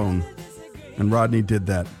less alone. And Rodney did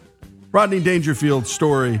that. Rodney Dangerfield's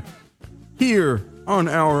story, here on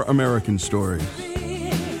Our American Stories.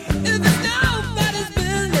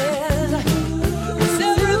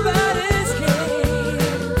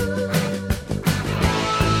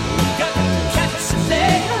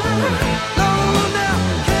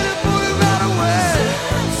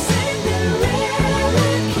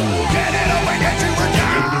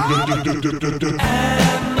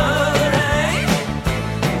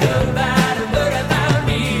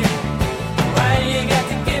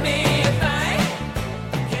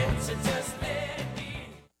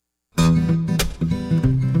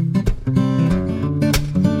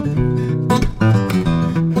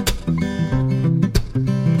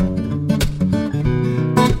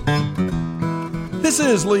 This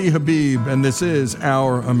is Lee Habib, and this is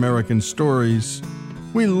Our American Stories.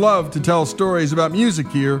 We love to tell stories about music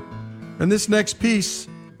here, and this next piece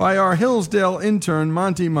by our Hillsdale intern,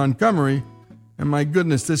 Monty Montgomery, and my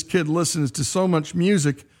goodness, this kid listens to so much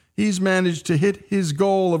music, he's managed to hit his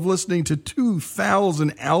goal of listening to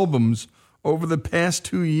 2,000 albums over the past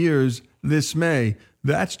 2 years this May.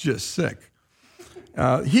 That's just sick.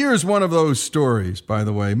 Here's one of those stories, by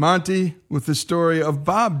the way. Monty with the story of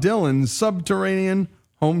Bob Dylan's Subterranean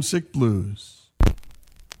Homesick Blues.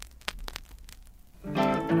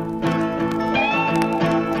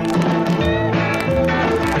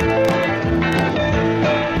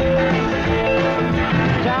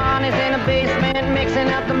 John is in the basement mixing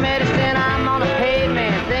up the medicine. I'm on the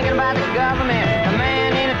pavement thinking about the government. A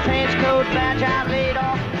man in a trench coat, badge out laid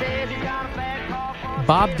off, says he's got a bad call for...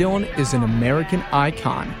 Bob Dylan is an American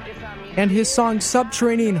icon, and his song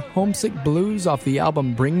Subterranean Homesick Blues off the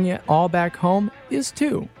album Bringing It All Back Home is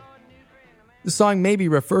too. The song may be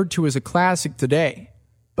referred to as a classic today,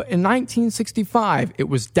 but in 1965 it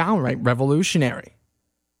was downright revolutionary.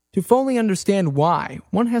 To fully understand why,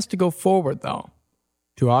 one has to go forward though,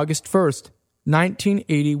 to August 1st,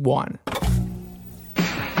 1981.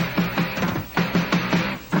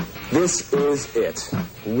 This is it.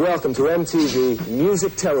 Welcome to MTV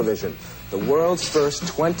Music Television, the world's first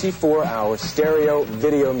 24-hour stereo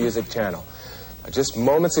video music channel. Just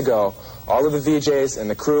moments ago, all of the VJs and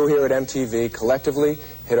the crew here at MTV collectively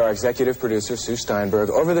hit our executive producer, Sue Steinberg,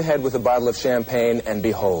 over the head with a bottle of champagne, and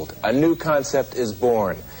behold, a new concept is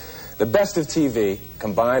born. The best of TV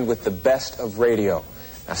combined with the best of radio.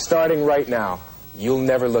 Now, starting right now, you'll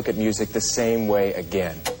never look at music the same way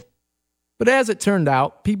again. But as it turned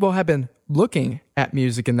out, people have been looking at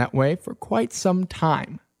music in that way for quite some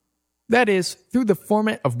time. That is, through the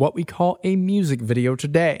format of what we call a music video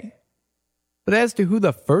today. But as to who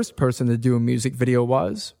the first person to do a music video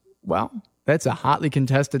was, well, that's a hotly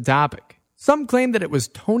contested topic. Some claim that it was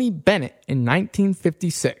Tony Bennett in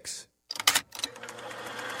 1956.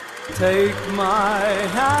 Take my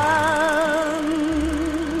hand,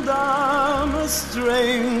 I'm a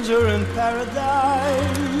stranger in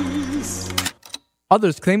paradise.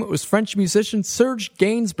 Others claim it was French musician Serge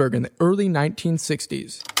Gainsbourg in the early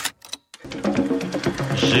 1960s.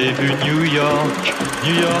 J'ai vu New York,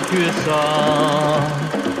 USA.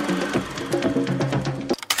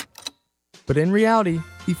 But in reality,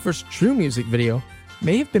 the first true music video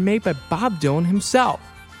may have been made by Bob Dylan himself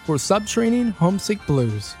for Subterranean Homesick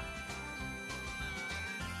Blues.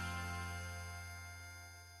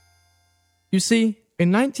 You see, in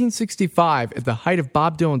 1965, at the height of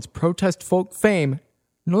Bob Dylan's protest folk fame,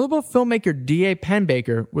 notable filmmaker D.A.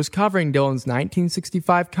 Penbaker was covering Dylan's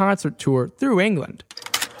 1965 concert tour through England.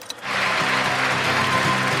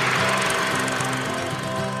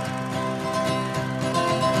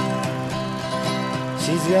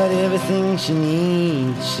 She's got everything she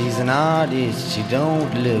needs. She's an artist. She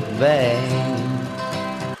don't look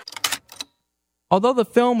bad. Although the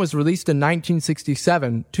film was released in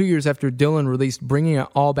 1967, 2 years after Dylan released Bringing It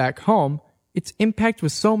All Back Home, its impact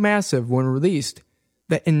was so massive when released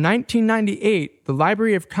that in 1998, the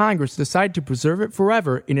Library of Congress decided to preserve it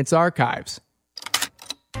forever in its archives.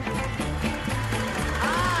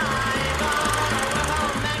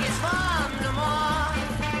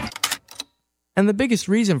 And the biggest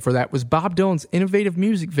reason for that was Bob Dylan's innovative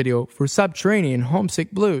music video for Subterranean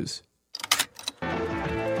Homesick Blues.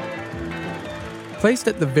 Placed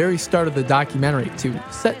at the very start of the documentary to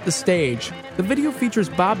set the stage, the video features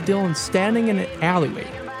Bob Dylan standing in an alleyway,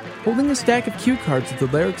 holding a stack of cue cards with the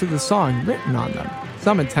lyrics of the song written on them.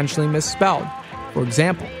 some intentionally misspelled. For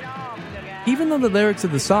example, even though the lyrics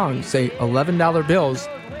of the song say $11 bills,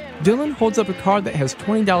 Dylan holds up a card that has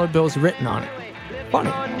 $20 bills written on it. Funny.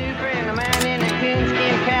 The man in the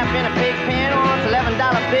coonskin cap and a pig pen wants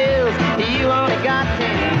 $11 bills. You only got 10.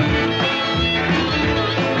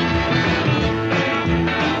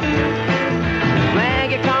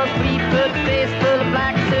 Maggie comes 3-foot face full of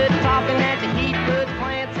black soot, talking at the heat, put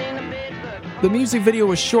plants in the bed. The music video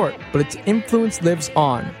was short, but its influence lives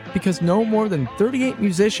on because no more than 38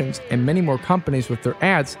 musicians and many more companies with their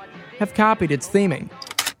ads have copied its theming.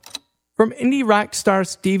 From indie rock star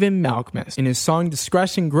Stephen Malkmus in his song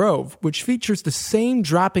Discretion Grove, which features the same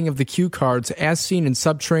dropping of the cue cards as seen in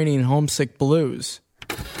Subterranean Homesick Blues.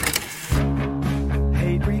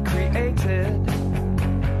 Hate recreated,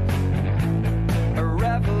 a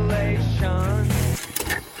revelation.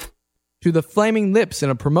 To the Flaming Lips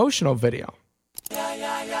in a promotional video.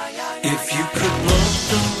 If you could run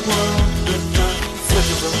the world with the flip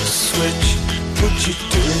of a switch, would you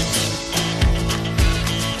do it?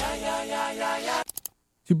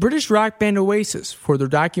 To British rock band Oasis for their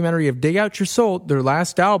documentary of Dig Out Your Soul, their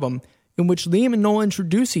last album, in which Liam and Noel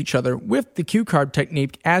introduce each other with the cue card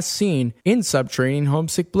technique as seen in Subterranean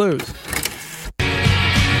Homesick Blues.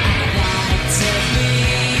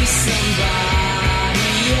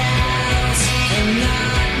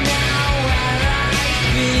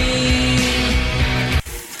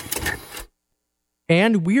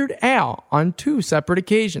 And Weird Al on 2 separate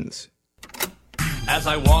occasions. As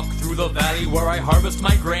I walk through the valley where I harvest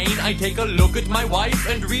my grain, I take a look at my wife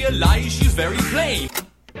and realize she's very plain.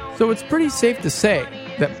 So it's pretty safe to say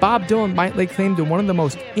that Bob Dylan might lay claim to one of the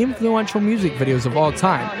most influential music videos of all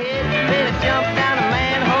time.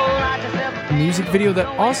 A music video that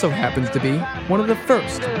also happens to be one of the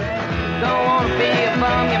first. Don't want to be a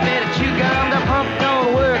bum, you better chew gum. The pump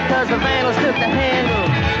don't work cause the vandals took the handle.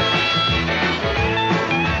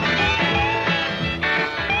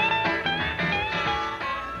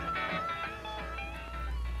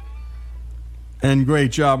 And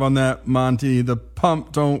great job on that, Monty. The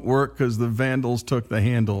pump don't work because the vandals took the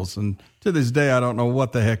handles. And to this day, I don't know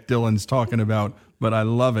what the heck Dylan's talking about, but I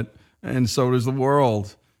love it. And so does the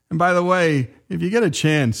world. And by the way, if you get a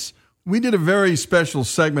chance, we did a very special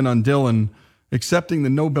segment on Dylan accepting the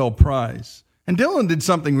Nobel Prize. And Dylan did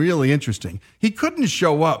something really interesting. He couldn't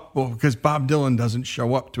show up, well, because Bob Dylan doesn't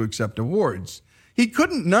show up to accept awards. He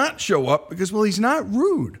couldn't not show up because, well, he's not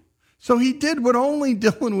rude. So he did what only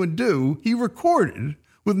Dylan would do. He recorded,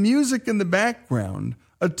 with music in the background,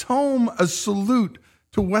 a tome, a salute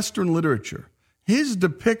to Western literature. His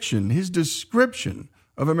depiction, his description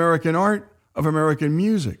of American art, of American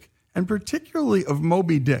music, and particularly of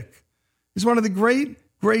Moby Dick, is one of the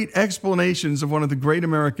great explanations of one of the great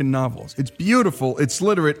American novels. It's beautiful, it's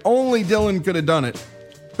literate, only Dylan could have done it.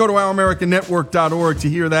 Go to ouramericannetwork.org to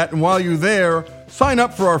hear that, and while you're there, sign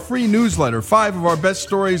up for our free newsletter. 5 of our best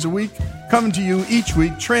stories a week coming to you each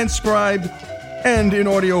week, transcribed and in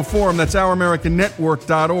audio form. That's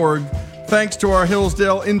ouramericannetwork.org. Thanks to our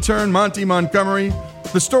Hillsdale intern, Monty Montgomery.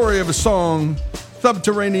 The story of a song,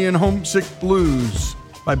 Subterranean Homesick Blues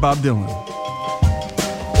by Bob Dylan.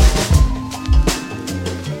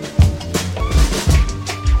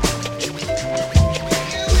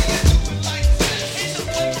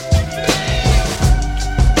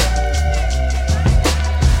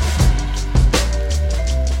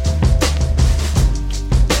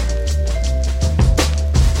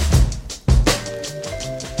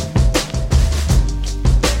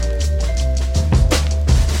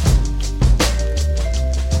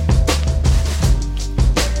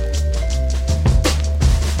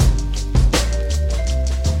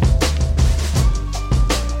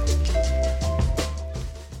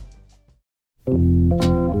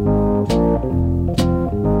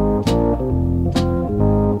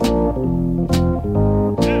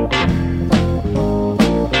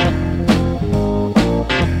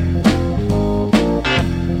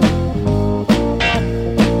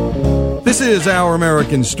 This is Our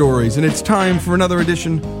American Stories, and it's time for another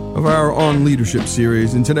edition of our On Leadership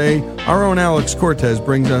series. And today, our own Alex Cortez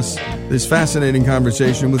brings us this fascinating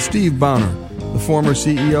conversation with Steve Bonner, the former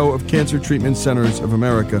CEO of Cancer Treatment Centers of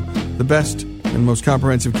America, the best and most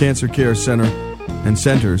comprehensive cancer care center and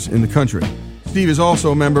centers in the country. Steve is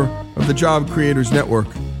also a member of the Job Creators Network,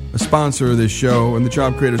 a sponsor of this show, and the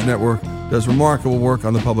Job Creators Network does remarkable work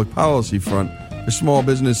on the public policy front for small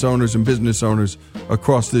business owners and business owners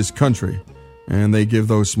across this country. And they give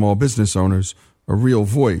those small business owners a real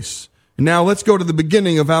voice. And now let's go to the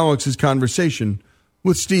beginning of Alex's conversation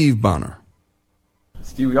with Steve Bonner.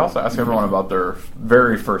 Steve, we also ask everyone about their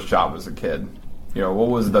very first job as a kid. What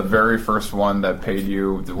was the very first one that paid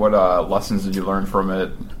you? What lessons did you learn from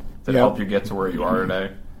it that helped you get to where you are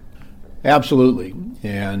today? Absolutely.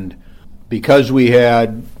 And because we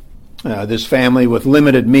had this family with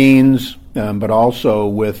limited means, but also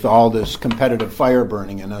with all this competitive fire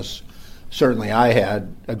burning in us, certainly I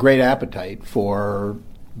had a great appetite for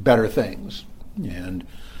better things. And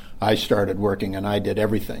I started working, and I did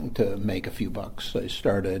everything to make a few bucks. I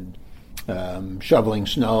started shoveling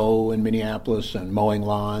snow in Minneapolis and mowing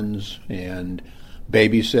lawns and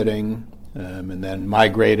babysitting, and then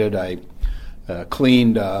migrated. I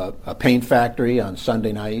cleaned a paint factory on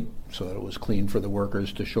Sunday night so that it was clean for the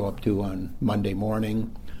workers to show up to on Monday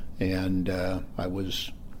morning. And I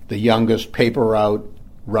was the youngest paper route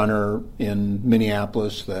runner in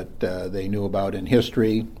Minneapolis that they knew about in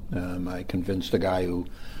history. I convinced a guy who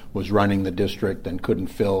was running the district and couldn't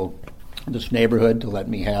fill this neighborhood to let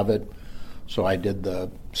me have it. So I did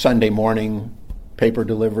the Sunday morning paper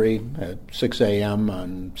delivery at 6 a.m.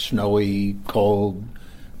 on snowy, cold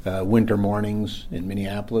winter mornings in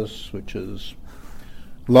Minneapolis, which is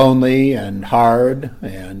lonely and hard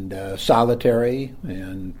and solitary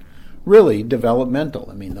and really developmental.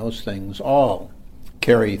 I mean, those things all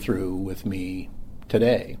carry through with me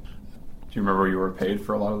today. Do you remember you were paid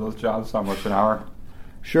for a lot of those jobs? How much an hour?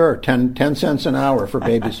 Sure, 10 cents an hour for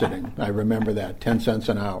babysitting. I remember that, 10 cents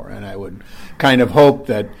an hour. And I would kind of hope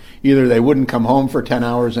that either they wouldn't come home for 10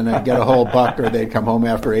 hours and I'd get a whole buck, or they'd come home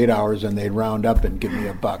after 8 hours and they'd round up and give me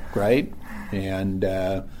a buck, right? And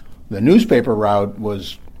the newspaper route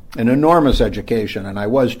was an enormous education, and I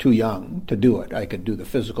was too young to do it. I could do the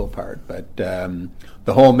physical part, but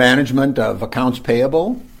the whole management of accounts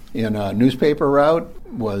payable in a newspaper route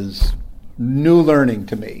was new learning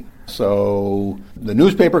to me. So the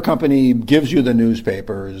newspaper company gives you the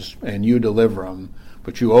newspapers and you deliver them,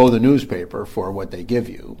 but you owe the newspaper for what they give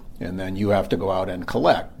you. And then you have to go out and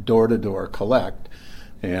collect, door-to-door collect,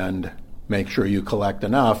 and make sure you collect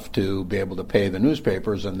enough to be able to pay the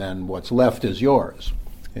newspapers, and then what's left is yours.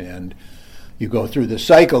 And you go through this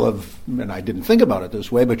cycle of, and I didn't think about it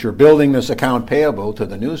this way, but you're building this account payable to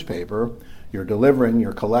the newspaper, you're delivering,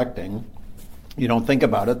 you're collecting. You don't think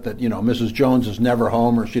about it that, Mrs. Jones is never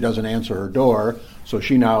home or she doesn't answer her door, so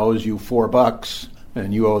she now owes you $4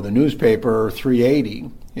 and you owe the newspaper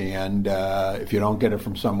 $3.80. And if you don't get it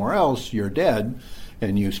from somewhere else, you're dead.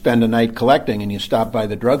 And you spend a night collecting, and you stop by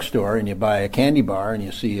the drugstore and you buy a candy bar, and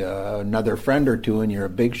you see another friend or two, and you're a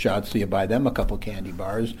big shot, so you buy them a couple candy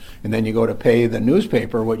bars. And then you go to pay the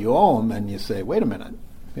newspaper what you owe them, and you say, wait a minute,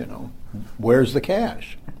 where's the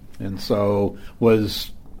cash? And so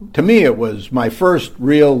to me, it was my first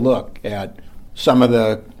real look at some of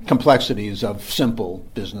the complexities of simple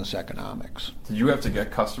business economics. Did you have to get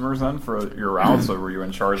customers then for your routes, or were you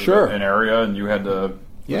in charge Sure. of an area and you had to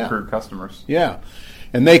recruit customers? Yeah.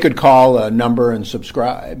 And they could call a number and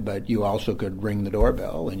subscribe, but you also could ring the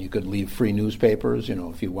doorbell, and you could leave free newspapers.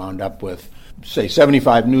 If you wound up with, say,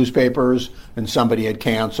 75 newspapers and somebody had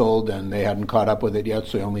canceled and they hadn't caught up with it yet,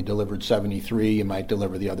 so you only delivered 73, you might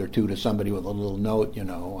deliver the other 2 to somebody with a little note,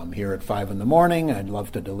 I'm here at 5 in the morning, I'd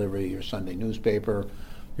love to deliver your Sunday newspaper,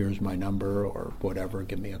 here's my number, or whatever,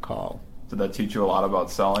 give me a call. Did that teach you a lot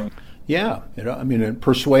about selling? Yeah.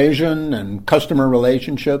 Persuasion and customer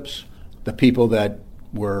relationships, the people that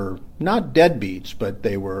were not deadbeats, but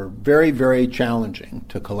they were very, very challenging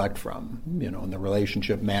to collect from, and the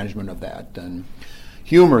relationship management of that. And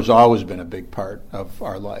humor's always been a big part of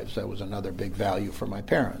our lives. That was another big value for my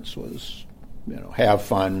parents was, have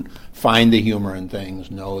fun, find the humor in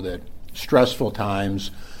things, know that stressful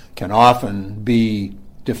times can often be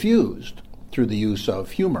diffused through the use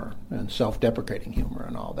of humor and self-deprecating humor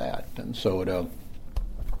and all that. And so it'll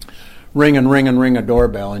ring a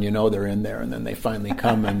doorbell, and they're in there, and then they finally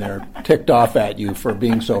come and they're ticked off at you for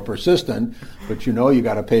being so persistent, but you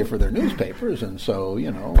got to pay for their newspapers, and so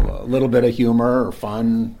a little bit of humor or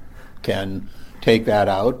fun can take that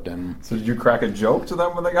out. And so did you crack a joke to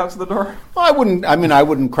them when they got to the door? I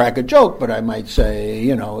wouldn't crack a joke, but I might say,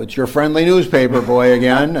 it's your friendly newspaper boy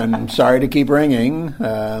again, and I'm sorry to keep ringing,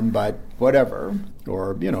 but whatever.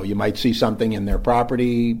 Or you might see something in their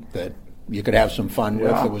property that you could have some fun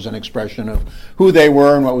with. It was an expression of who they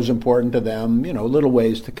were and what was important to them. Little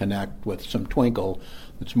ways to connect with some twinkle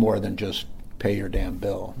that's more than just pay your damn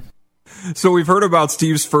bill. So we've heard about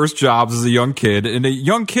Steve's first jobs as a young kid, and a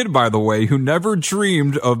young kid, by the way, who never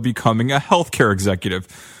dreamed of becoming a healthcare executive.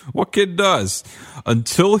 What kid does?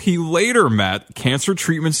 Until he later met Cancer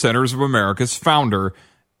Treatment Centers of America's founder,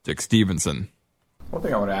 Dick Stevenson. One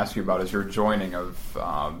thing I want to ask you about is your joining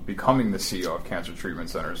of becoming the CEO of Cancer Treatment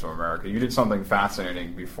Centers of America. You did something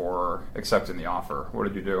fascinating before accepting the offer. What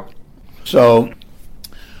did you do? So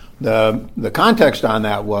the context on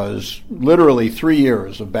that was literally 3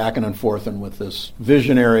 years of backing and forthing with this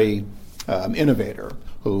visionary innovator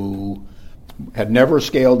who had never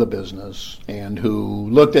scaled a business and who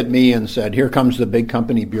looked at me and said, here comes the big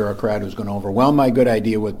company bureaucrat who's going to overwhelm my good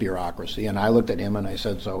idea with bureaucracy. And I looked at him and I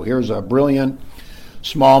said, so here's a brilliant,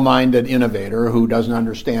 small-minded innovator who doesn't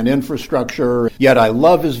understand infrastructure, yet I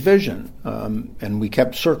love his vision. And we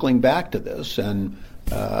kept circling back to this. And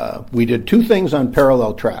we did two things on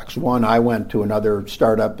parallel tracks. One, I went to another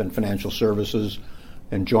startup in financial services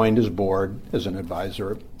and joined his board as an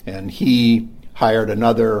advisor. And he hired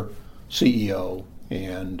another CEO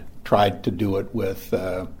and tried to do it with,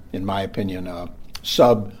 in my opinion, a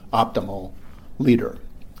suboptimal leader.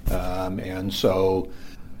 And so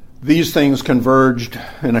these things converged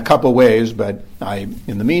in a couple ways, but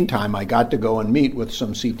in the meantime, I got to go and meet with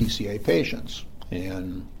some CTCA patients.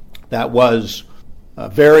 And that was a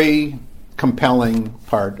very compelling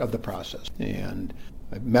part of the process. And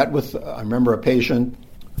I remember a patient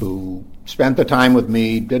who spent the time with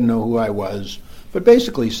me, didn't know who I was, but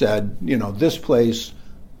basically said, this place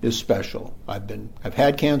is special. I've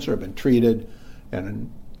had cancer, I've been treated,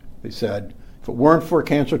 and they said, if it weren't for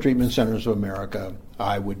Cancer Treatment Centers of America,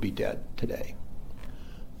 I would be dead today.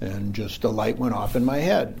 And just a light went off in my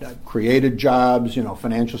head. I've created jobs,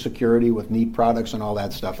 financial security with neat products and all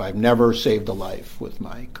that stuff. I've never saved a life with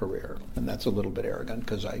my career. And that's a little bit arrogant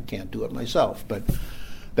because I can't do it myself. But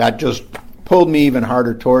that just pulled me even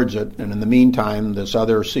harder towards it. And in the meantime, this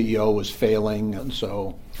other CEO was failing. And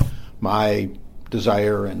so my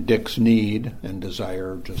desire and Dick's need and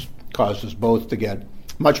desire just caused us both to get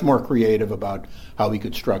much more creative about how we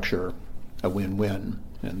could structure a win-win.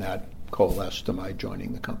 And that coalesced to my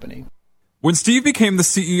joining the company. When Steve became the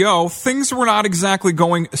CEO, things were not exactly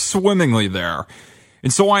going swimmingly there.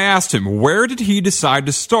 And so I asked him, where did he decide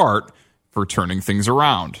to start for turning things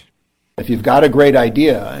around? If you've got a great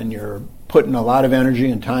idea and you're putting a lot of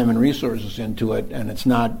energy and time and resources into it and it's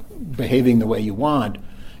not behaving the way you want,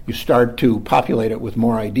 you start to populate it with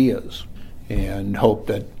more ideas and hope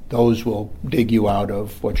that those will dig you out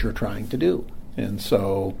of what you're trying to do. And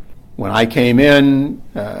so when I came in,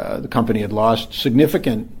 the company had lost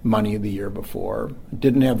significant money the year before,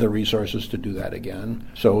 didn't have the resources to do that again.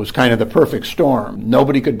 So it was kind of the perfect storm.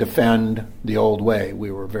 Nobody could defend the old way. We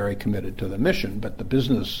were very committed to the mission, but the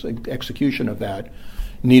business execution of that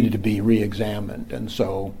needed to be re-examined. And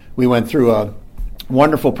so we went through a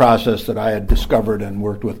wonderful process that I had discovered and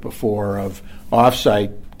worked with before of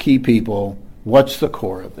off-site key people. What's the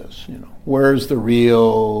core of this? Where's the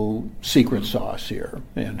real secret sauce here?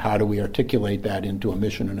 And how do we articulate that into a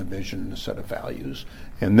mission and a vision and a set of values?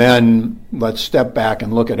 And then let's step back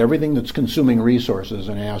and look at everything that's consuming resources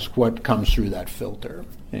and ask what comes through that filter.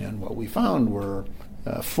 And what we found were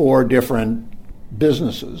 4 different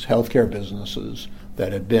businesses, healthcare businesses,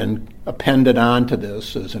 that had been appended onto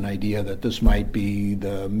this as an idea that this might be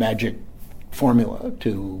the magic formula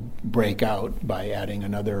to break out by adding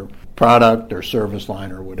another product or service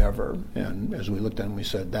line or whatever. And as we looked at them, we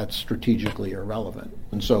said, that's strategically irrelevant.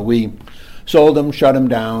 And so we sold them, shut them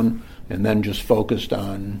down, and then just focused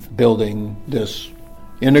on building this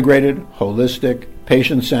integrated, holistic,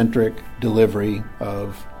 patient-centric delivery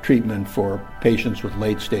of treatment for patients with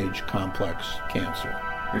late-stage complex cancer.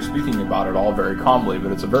 You're speaking about it all very calmly,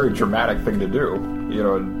 but it's a very dramatic thing to do.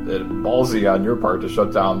 It's ballsy on your part to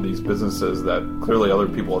shut down these businesses that clearly other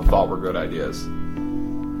people had thought were good ideas.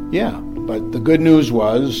 Yeah, but the good news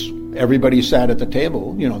was everybody sat at the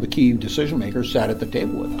table. The key decision makers sat at the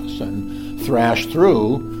table with us and thrashed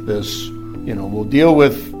through this, we'll deal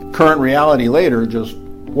with current reality later, just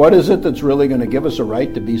what is it that's really going to give us a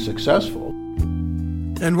right to be successful?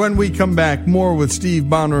 And when we come back, more with Steve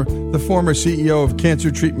Bonner, the former CEO of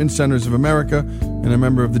Cancer Treatment Centers of America and a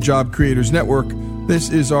member of the Job Creators Network.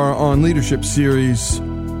 This is our On Leadership series.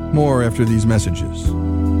 More after these messages.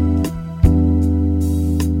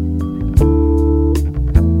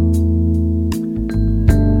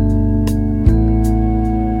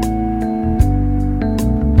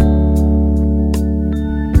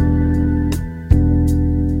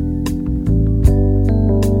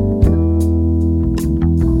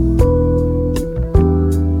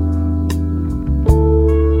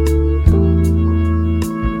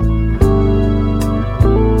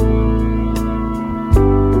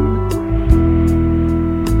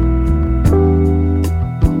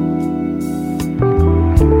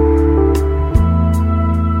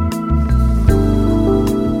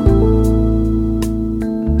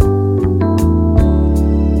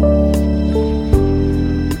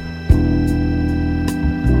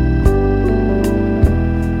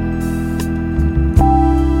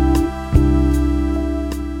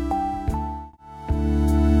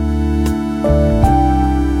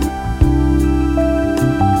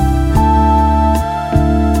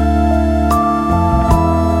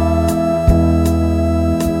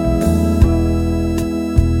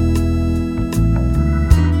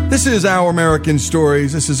 This is Our American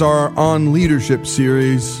Stories. This is our On Leadership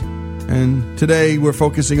series. And today we're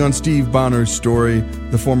focusing on Steve Bonner's story,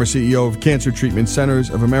 the former CEO of Cancer Treatment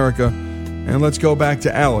Centers of America. And let's go back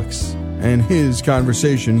to Alex and his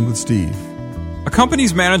conversation with Steve. A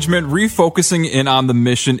company's management refocusing in on the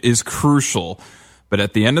mission is crucial. But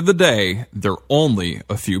at the end of the day, they're only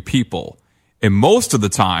a few people. And most of the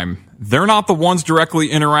time, they're not the ones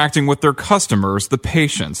directly interacting with their customers, the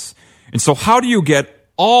patients. And so how do you get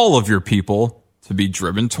all of your people to be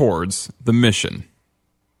driven towards the mission?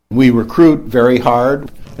 We recruit very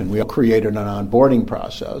hard, and we created an onboarding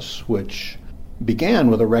process which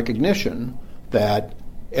began with a recognition that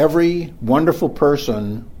every wonderful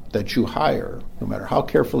person that you hire, no matter how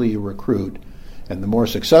carefully you recruit, and the more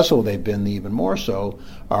successful they've been, the even more so,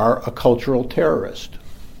 are a cultural terrorist.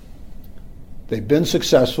 They've been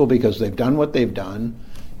successful because they've done what they've done.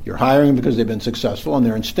 You're hiring because they've been successful, and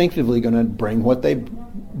they're instinctively going to bring what they've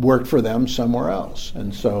worked for them somewhere else.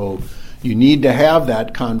 And so you need to have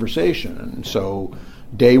that conversation. And so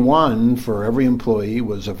day one for every employee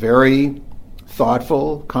was a very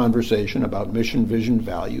thoughtful conversation about mission, vision,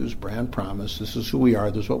 values, brand promise. This is who we are.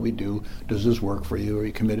 This is what we do. Does this work for you? Are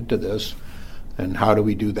you committed to this? And how do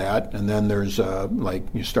we do that? And then there's like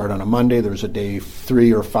you start on a Monday, there's a day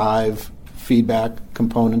 3 or 5 feedback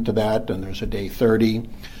component to that, and there's a day 30.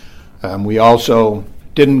 We also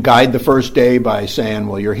didn't guide the first day by saying,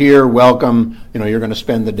 well, you're here, welcome, you're going to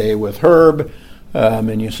spend the day with Herb.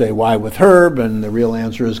 And you say, why with Herb? And the real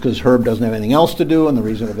answer is because Herb doesn't have anything else to do, and the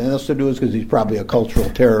reason of anything else to do is because he's probably a cultural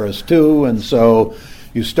terrorist too. And so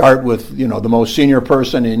you start with, the most senior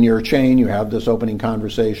person in your chain, you have this opening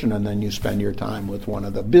conversation, and then you spend your time with one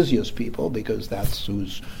of the busiest people because that's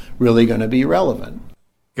who's really going to be relevant.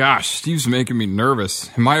 Gosh, Steve's making me nervous.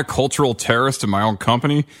 Am I a cultural terrorist in my own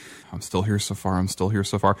company? I'm still here so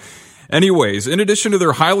far. Anyways, in addition to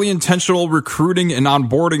their highly intentional recruiting and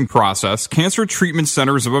onboarding process, Cancer Treatment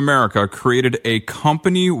Centers of America created a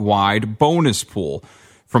company-wide bonus pool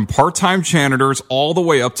from part-time janitors all the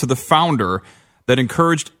way up to the founder that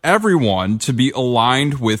encouraged everyone to be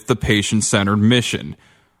aligned with the patient-centered mission.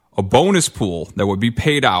 A bonus pool that would be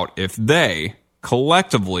paid out if they,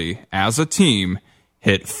 collectively, as a team,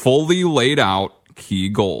 hit fully laid out key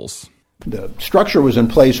goals. The structure was in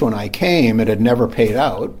place when I came. It had never paid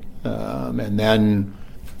out. And then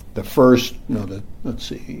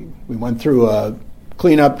we went through a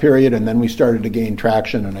cleanup period, and then we started to gain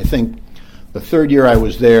traction. And I think the third year I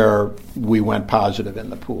was there, we went positive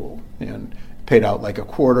in the pool and paid out like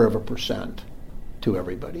 0.25% to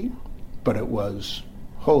everybody. But it was,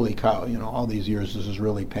 holy cow, all these years this is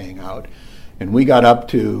really paying out. And we got up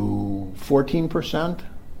to 14%,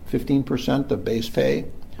 15% of base pay.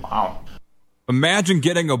 Wow. Imagine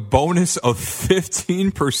getting a bonus of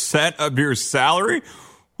 15% of your salary.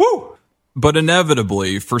 Woo! But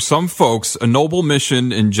inevitably, for some folks, a noble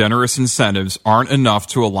mission and generous incentives aren't enough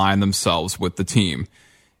to align themselves with the team,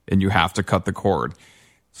 and you have to cut the cord.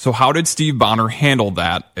 So how did Steve Bonner handle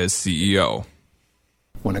that as CEO?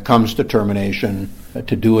 When it comes to termination,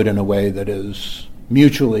 to do it in a way that is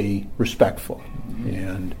mutually respectful.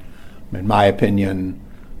 And in my opinion,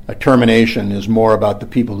 a termination is more about the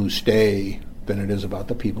people who stay than it is about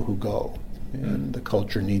the people who go. And the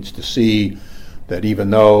culture needs to see that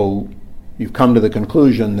even though you've come to the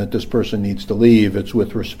conclusion that this person needs to leave, it's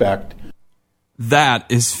with respect. That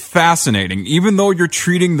is fascinating. Even though you're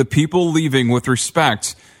treating the people leaving with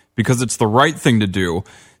respect because it's the right thing to do,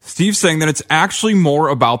 Steve's saying that it's actually more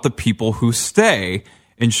about the people who stay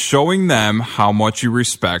and showing them how much you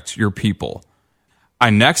respect your people.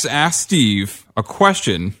 I next asked Steve a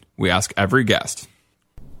question we ask every guest.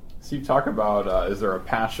 Steve, talk about, is there a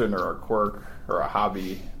passion or a quirk or a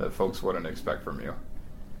hobby that folks wouldn't expect from you?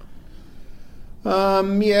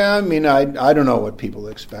 I don't know what people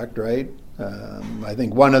expect, right? I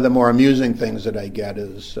think one of the more amusing things that I get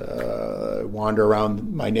is wander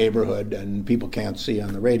around my neighborhood, and people can't see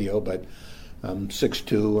on the radio, but I'm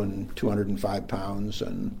 6'2" and 205 pounds,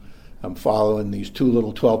 and I'm following these 2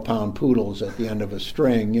 little 12-pound poodles at the end of a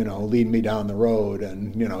string, lead me down the road,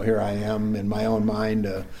 and, here I am in my own mind,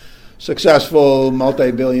 a successful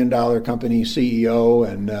multi-billion-dollar company CEO,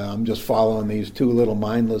 and I'm just following these 2 little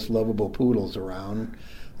mindless, lovable poodles around.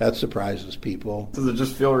 That surprises people. Does it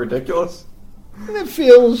just feel ridiculous? It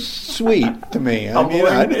feels sweet to me.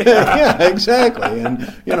 Yeah, exactly.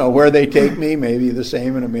 And, where they take me may be the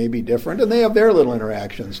same and it may be different, and they have their little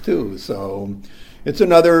interactions too. So it's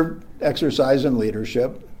another exercise in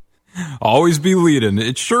leadership. Always be leading.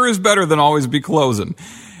 It sure is better than always be closing.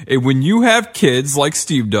 When you have kids like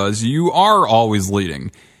Steve does, you are always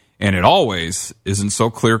leading, and it always isn't so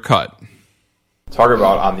clear-cut. Talk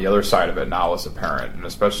about on the other side of it now as a parent, and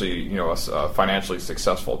especially, as a financially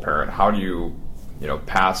successful parent, how do you,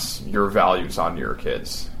 pass your values on to your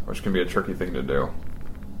kids, which can be a tricky thing to do.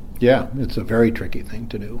 Yeah, it's a very tricky thing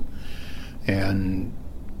to do. And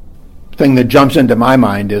the thing that jumps into my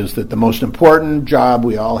mind is that the most important job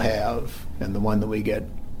we all have, and the one that we get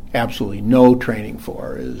absolutely no training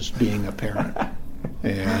for, is being a parent.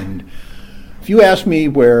 And if you ask me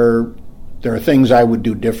where there are things I would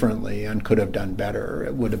do differently and could have done better,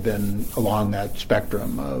 it would have been along that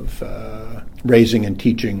spectrum of raising and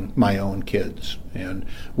teaching my own kids. And it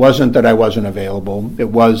wasn't that I wasn't available. It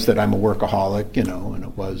was that I'm a workaholic, and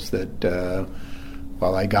it was that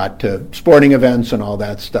while I got to sporting events and all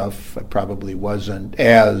that stuff, I probably wasn't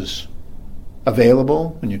as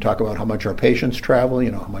available. When you talk about how much our patients travel,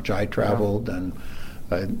 how much I traveled, and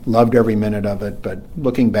I loved every minute of it, but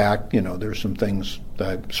looking back, there's some things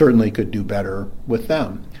that I certainly could do better with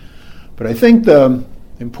them. But I think the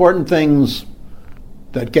important things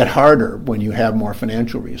that get harder when you have more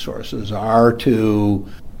financial resources are to,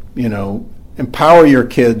 empower your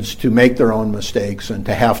kids to make their own mistakes and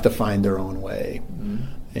to have to find their own way.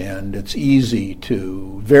 And it's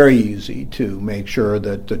very easy to make sure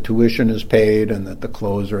that the tuition is paid and that the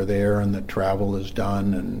clothes are there and that travel is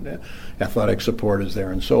done and athletic support is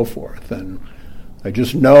there and so forth. And I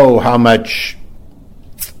just know how much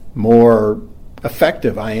more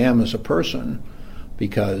effective I am as a person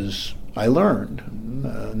because I learned.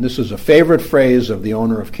 And this is a favorite phrase of the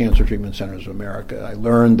owner of Cancer Treatment Centers of America. I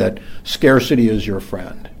learned that scarcity is your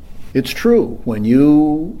friend. It's true. When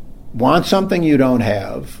you want something you don't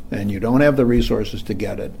have and you don't have the resources to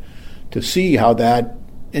get it, to see how that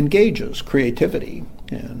engages creativity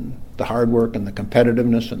and the hard work and the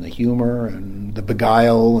competitiveness and the humor and the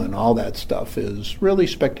beguile and all that stuff is really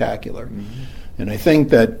spectacular. And I think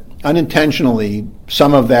that unintentionally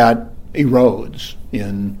some of that erodes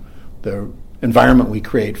in the environment we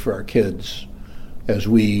create for our kids as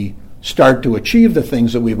we start to achieve the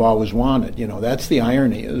things that we've always wanted. That's the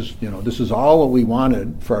irony is, this is all what we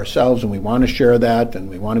wanted for ourselves and we want to share that and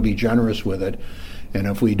we want to be generous with it. And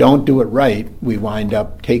if we don't do it right, we wind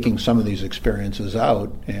up taking some of these experiences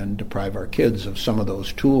out and deprive our kids of some of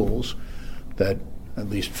those tools that, at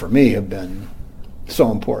least for me, have been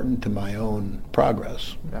so important to my own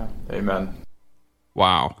progress. Yeah, amen.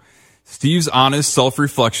 Wow. Steve's honest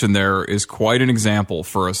self-reflection there is quite an example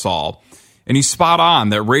for us all. And he's spot on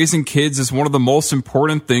that raising kids is one of the most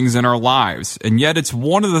important things in our lives, and yet it's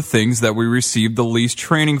one of the things that we receive the least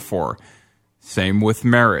training for. Same with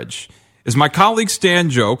marriage. As my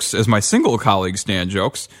single colleague Stan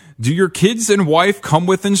jokes, do your kids and wife come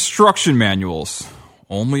with instruction manuals?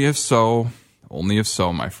 Only if so,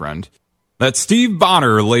 my friend. That's Steve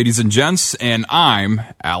Bonner, ladies and gents, and I'm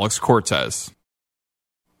Alex Cortez.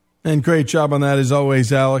 And great job on that as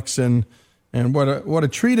always, Alex, and what a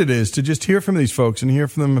treat it is to just hear from these folks and hear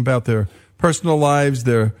from them about their personal lives,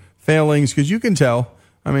 their failings, because you can tell.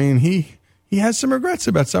 I mean, he has some regrets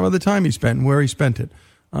about some of the time he spent and where he spent it.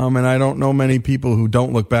 And I don't know many people who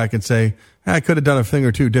don't look back and say, I could have done a thing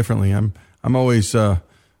or two differently. I'm always a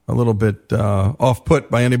little bit off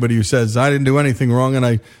put by anybody who says I didn't do anything wrong and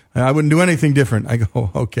I wouldn't do anything different. I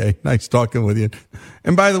go, okay, nice talking with you.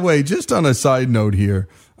 And by the way, just on a side note here,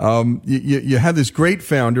 you had this great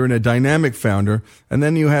founder and a dynamic founder, and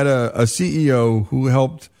then you had a CEO who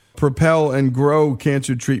helped propel and grow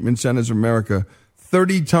Cancer Treatment Centers of America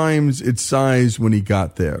 30 times its size when he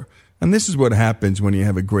got there. And this is what happens when you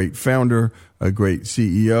have a great founder, a great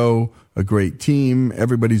CEO, a great team.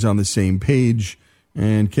 Everybody's on the same page.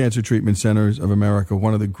 And Cancer Treatment Centers of America,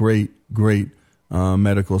 one of the great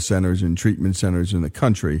medical centers and treatment centers in the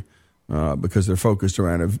country, because they're focused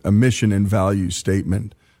around a mission and value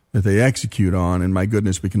statement that they execute on. And my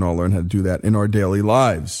goodness, we can all learn how to do that in our daily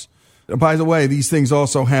lives. By the way, these things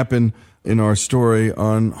also happen in our story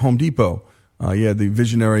on Home Depot. The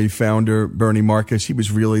visionary founder, Bernie Marcus, he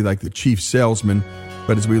was really like the chief salesman.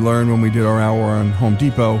 But as we learned when we did our hour on Home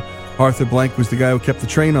Depot, Arthur Blank was the guy who kept the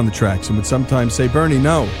train on the tracks and would sometimes say, Bernie,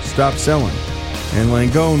 no, stop selling. And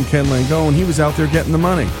Ken Langone, he was out there getting the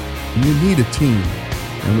money. And you need a team.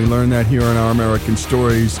 And we learned that here in Our American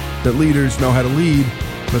Stories, that leaders know how to lead,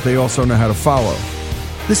 but they also know how to follow.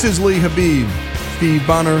 This is Lee Habib, Steve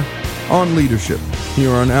Bonner, on leadership,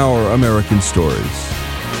 here on Our American Stories.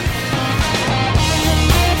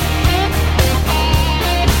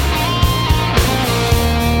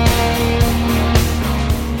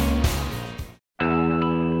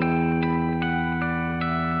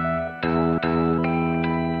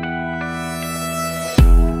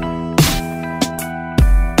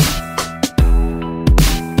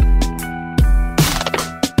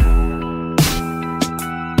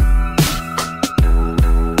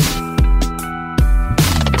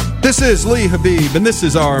 This is Lee Habib, and this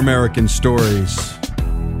is Our American Stories.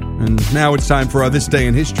 And now it's time for our This Day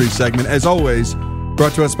in History segment, as always,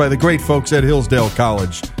 brought to us by the great folks at Hillsdale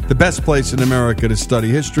College, the best place in America to study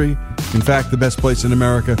history. In fact, the best place in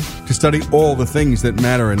America to study all the things that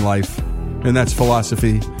matter in life. And that's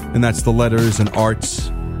philosophy, and that's the letters and arts,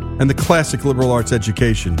 and the classic liberal arts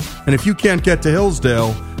education. And if you can't get to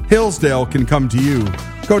Hillsdale, Hillsdale can come to you.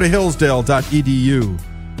 Go to hillsdale.edu.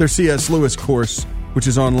 Their C.S. Lewis course, which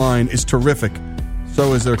is online, is terrific.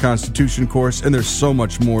 So is their Constitution course, and there's so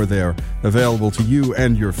much more there available to you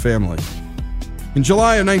and your family. In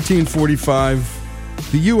July of 1945,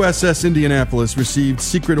 the USS Indianapolis received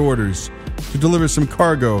secret orders to deliver some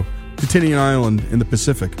cargo to Tinian Island in the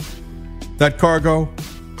Pacific. That cargo,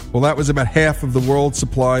 well, that was about half of the world's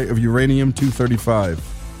supply of uranium-235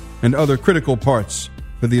 and other critical parts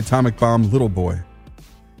for the atomic bomb Little Boy.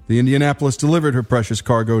 The Indianapolis delivered her precious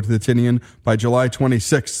cargo to the Tinian by July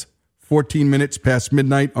 26th. 14 minutes past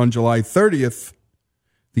midnight on July 30th,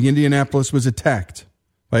 the Indianapolis was attacked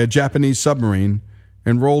by a Japanese submarine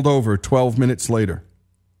and rolled over 12 minutes later.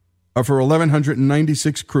 Of her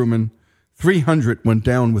 1,196 crewmen, 300 went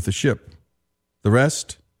down with the ship. The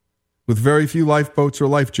rest, with very few lifeboats or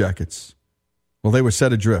life jackets, well, they were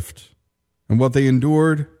set adrift. And what they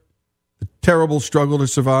endured, the terrible struggle to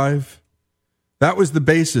survive, that was the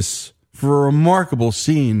basis for a remarkable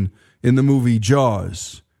scene in the movie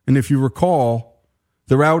Jaws. And if you recall,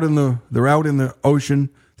 they're out in the ocean,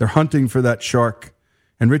 they're hunting for that shark,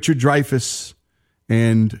 and Richard Dreyfuss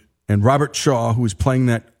and Robert Shaw, who was playing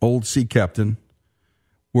that old sea captain,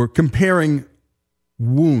 were comparing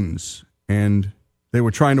wounds, and they were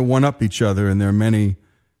trying to one-up each other in their many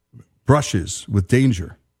brushes with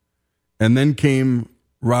danger. And then came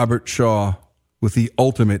Robert Shaw with the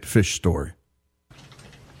ultimate fish story.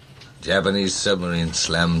 Japanese submarine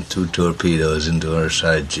slammed 2 torpedoes into our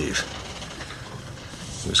side, Chief.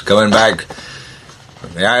 He was coming back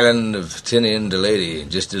from the island of Tinian to Leyte,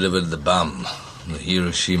 just delivered the bomb, the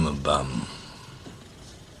Hiroshima bomb.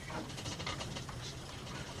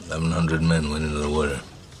 1,100 men went into the water.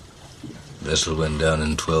 The vessel went down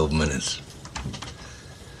in 12 minutes.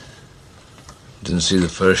 Didn't see the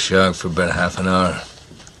first shark for about half an hour.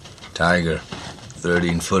 Tiger,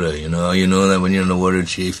 13-footer. You know that when you're in the water,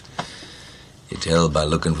 Chief? You tell by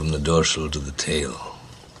looking from the dorsal to the tail.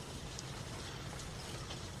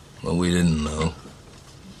 What we didn't know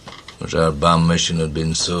was our bomb mission had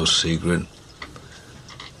been so secret,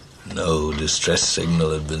 no distress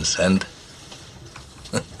signal had been sent.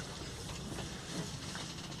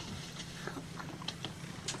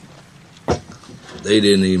 They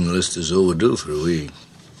didn't even list us overdue for a week.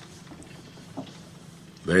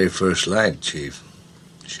 Very first light, Chief.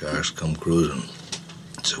 Sharks come cruising.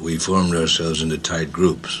 So we formed ourselves into tight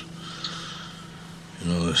groups.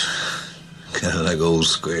 It's kind of like old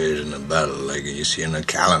squares in a battle, like you see in a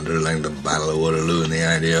calendar, like the Battle of Waterloo, and the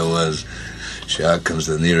idea was, shark comes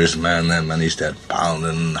to the nearest man, that man he starts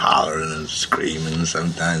pounding and hollering and screaming.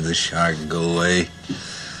 Sometimes the shark would go away.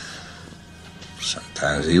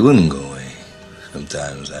 Sometimes he wouldn't go away.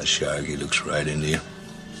 Sometimes that shark, he looks right into you,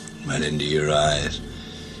 right into your eyes.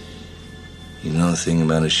 You know the thing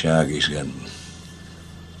about a shark, he's got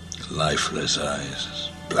lifeless eyes,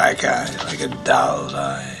 black eyes, like a doll's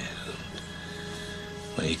eyes.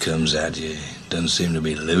 When he comes at you, he doesn't seem to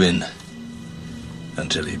be living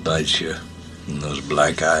until he bites you, and those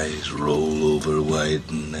black eyes roll over white,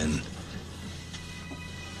 and then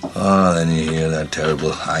you hear that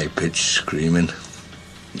terrible high-pitched screaming.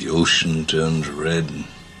 The ocean turns red, and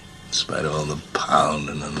in spite of all the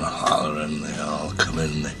pounding and the hollering, they all come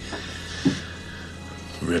in and they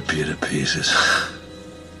rip you to pieces.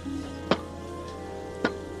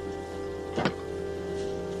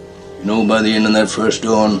 By the end of that first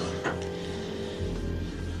dawn,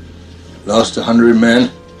 lost 100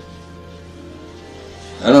 men.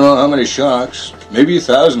 I don't know how many sharks, maybe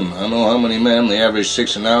 1,000. I don't know how many men. They average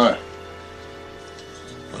 6 an hour.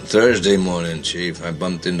 On Thursday morning, Chief, I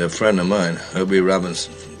bumped into a friend of mine, Herbie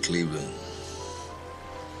Robinson from Cleveland.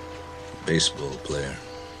 Baseball player,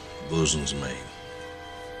 bosun's mate.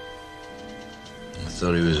 I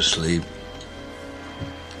thought he was asleep.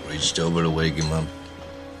 Reached over to wake him up.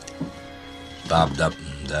 Bobbed up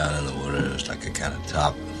and down in the water. It was like a kind of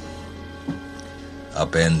top.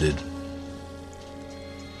 Upended.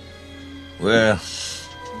 Well,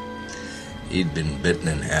 he'd been bitten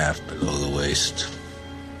in half below the waist.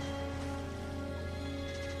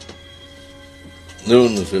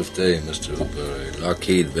 Noon the 5th day, Mr. Hooper,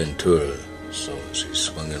 Lockheed Ventura, So he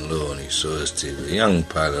swung in low and he saw us. The young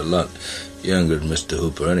pilot, a lot younger than Mr.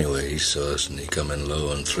 Hooper anyway, he saw us and he come in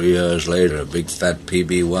low. And 3 hours later, a big fat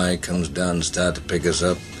PBY comes down and started to pick us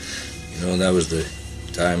up. You know, that was the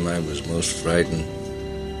time I was most frightened,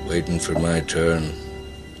 waiting for my turn.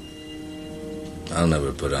 I'll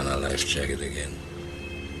never put on a life jacket again.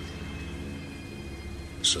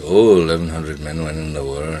 So 1,100 men went in the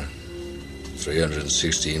war.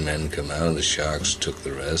 316 men come out. The Sharks took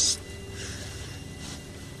the rest.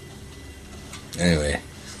 Anyway,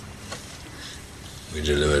 we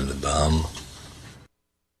delivered the bomb.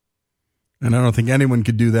 And I don't think anyone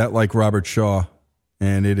could do that like Robert Shaw.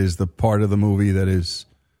 And it is the part of the movie that is,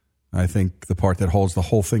 I think, the part that holds the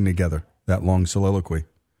whole thing together, that long soliloquy.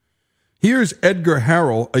 Here's Edgar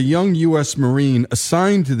Harrell, a young U.S. Marine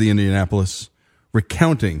assigned to the Indianapolis,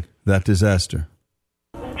 recounting that disaster.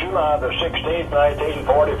 July the 16th,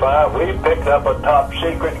 1945, we picked up a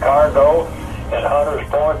top-secret cargo in Hunters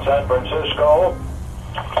Point, San Francisco,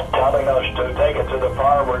 telling us to take it to the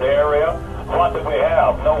forward area. What did we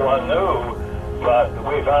have? No one knew, but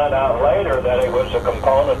we found out later that it was the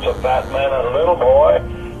components of Fat Man and Little Boy,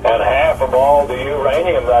 and half of all the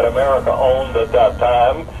uranium that America owned at that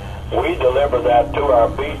time. We delivered that to our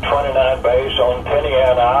B-29 base on Penny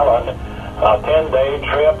Ann Island. A 10-day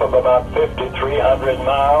trip of about 5,300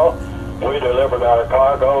 miles. We delivered our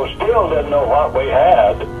cargo, still didn't know what we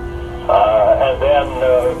had. And then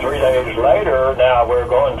 3 days later, now we're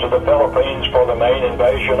going to the Philippines for the main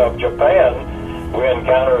invasion of Japan. We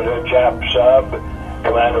encountered a Jap sub.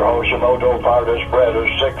 Commander Hoshimoto fired us, spread us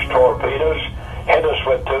 6 torpedoes, hit us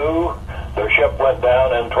with 2. The ship went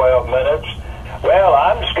down in 12 minutes. Well,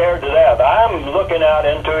 I'm scared to death. I'm looking out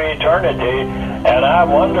into eternity, and I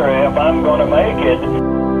wonder if I'm going to make it.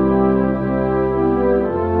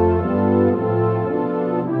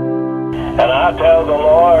 And I tell the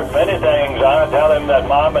Lord many things. I tell him that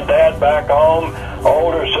Mom and Dad back home,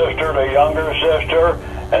 older sister, the younger sister,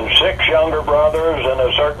 and 6 younger brothers, and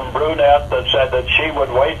a certain brunette that said that she would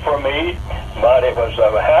wait for me. But it was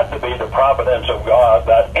had to be the providence of God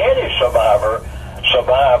that any survivor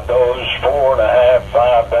survived those 4.5,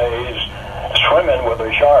 5 days swimming with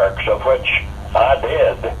the sharks, of which I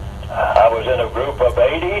did. I was in a group of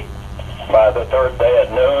 80. By the 3rd day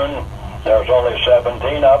at noon, there was only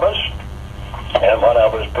 17 of us. And when I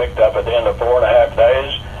was picked up at the end of 4.5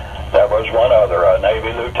 days, there was one other, a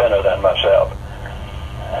Navy lieutenant, and myself.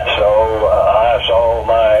 So I saw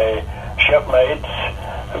my shipmates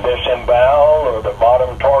disembowel, or the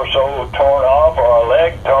bottom torso torn off, or a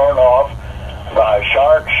leg torn off by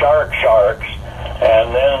sharks,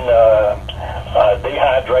 and then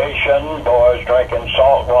dehydration, boys drinking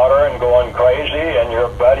salt water and going crazy, and your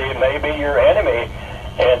buddy may be your enemy,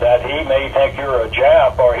 and that he may think you're a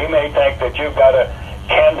Jap, or he may think that you've got a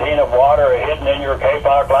canteen of water hidden in your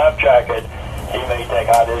K-Park life jacket. He may take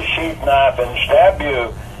out his sheath knife and stab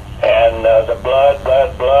you, and the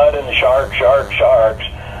blood, and sharks.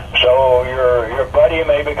 So your buddy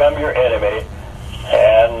may become your enemy.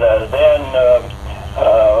 And then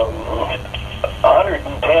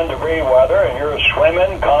 110-degree weather, and you're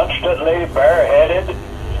swimming constantly, bareheaded,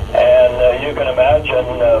 and you can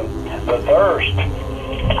imagine the thirst.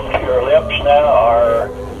 Your lips now are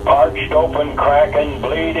parched open, cracking,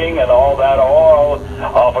 bleeding, and all that oil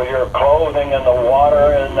off of your clothing and the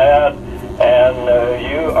water and that, and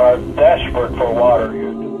you are desperate for water.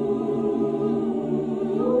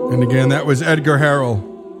 And again, that was Edgar Harrell,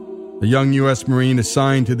 a young U.S. Marine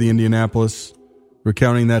assigned to the Indianapolis,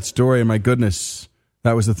 recounting that story. And my goodness,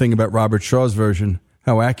 that was the thing about Robert Shaw's version,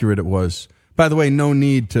 how accurate it was. By the way, no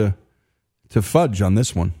need to fudge on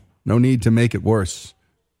this one. No need to make it worse.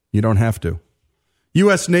 You don't have to.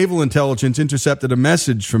 U.S. Naval Intelligence intercepted a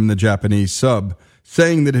message from the Japanese sub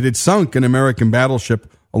saying that it had sunk an American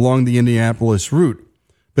battleship along the Indianapolis route.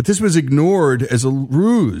 But this was ignored as a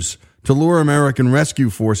ruse to lure American rescue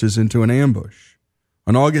forces into an ambush.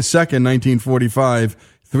 On August 2nd, 1945,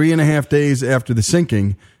 3.5 days after the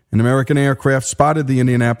sinking, an American aircraft spotted the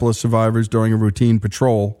Indianapolis survivors during a routine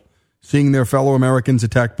patrol. Seeing their fellow Americans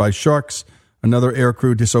attacked by sharks, another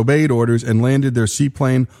aircrew disobeyed orders and landed their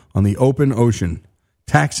seaplane on the open ocean,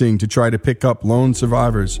 taxiing to try to pick up lone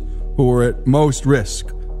survivors who were at most risk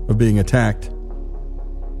of being attacked.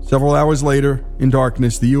 Several hours later, in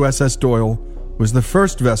darkness, the USS Doyle was the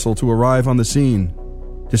first vessel to arrive on the scene.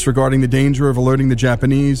 Disregarding the danger of alerting the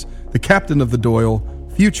Japanese, the captain of the Doyle,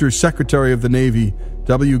 future Secretary of the Navy,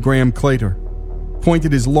 W. Graham Claytor,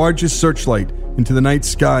 pointed his largest searchlight into the night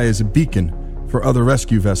sky as a beacon for other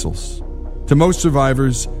rescue vessels. To most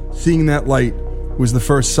survivors, seeing that light was the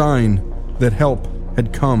first sign that help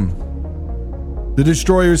had come. The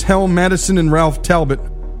destroyers Helm Madison and Ralph Talbot,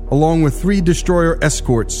 along with 3 destroyer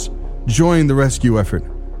escorts, joined the rescue effort,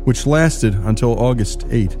 which lasted until August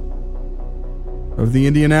 8. Of the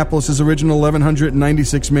Indianapolis' original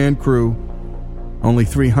 1,196-man crew, only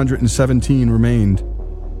 317 remained.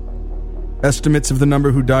 Estimates of the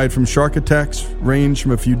number who died from shark attacks range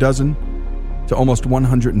from a few dozen to almost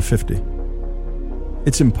 150.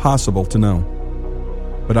 It's impossible to know.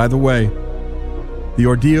 But either way, the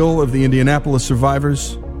ordeal of the Indianapolis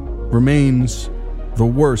survivors remains the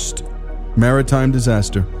worst maritime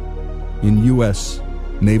disaster in U.S.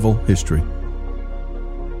 naval history.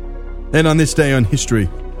 And on this day on history,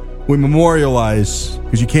 we memorialize,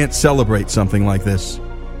 because you can't celebrate something like this.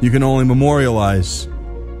 You can only memorialize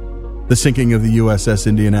the sinking of the USS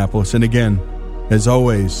Indianapolis. And again, as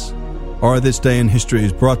always, our This Day in History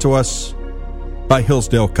is brought to us by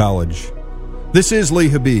Hillsdale College. This is Lee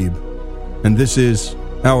Habib, and this is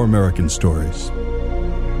Our American Stories.